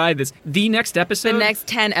barely survived this. The next episode... The next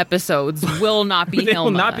 10 episodes will not be They Hilma.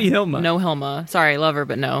 will not be Hilma. No Hilma. Sorry, love her,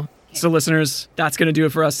 but no. So listeners, that's going to do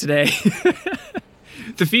it for us today.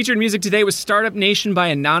 The featured music today was Startup Nation by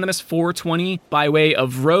Anonymous 420 by way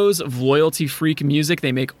of Rose of Loyalty Freak Music.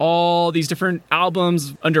 They make all these different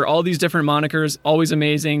albums under all these different monikers. Always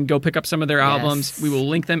amazing. Go pick up some of their albums. We will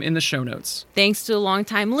link them in the show notes. Thanks to a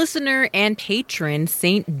longtime listener and patron,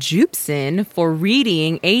 St. Jupson, for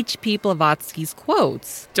reading H.P. Blavatsky's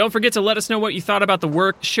quotes. Don't forget to let us know what you thought about the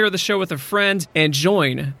work, share the show with a friend, and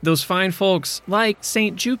join those fine folks like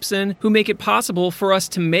St. Jupson who make it possible for us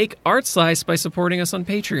to make Art Slice by supporting us on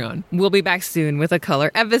Patreon. We'll be back soon with a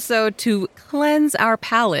color episode to cleanse our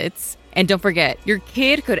palates. And don't forget, your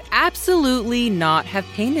kid could absolutely not have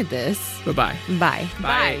painted this. Bye-bye. Bye.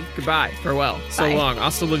 Bye. Goodbye. Farewell. So Bye. long.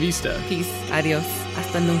 Hasta la vista. Peace. Adios.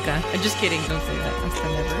 Hasta nunca. I'm just kidding. Don't say that. Hasta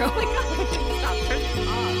never. Oh my God.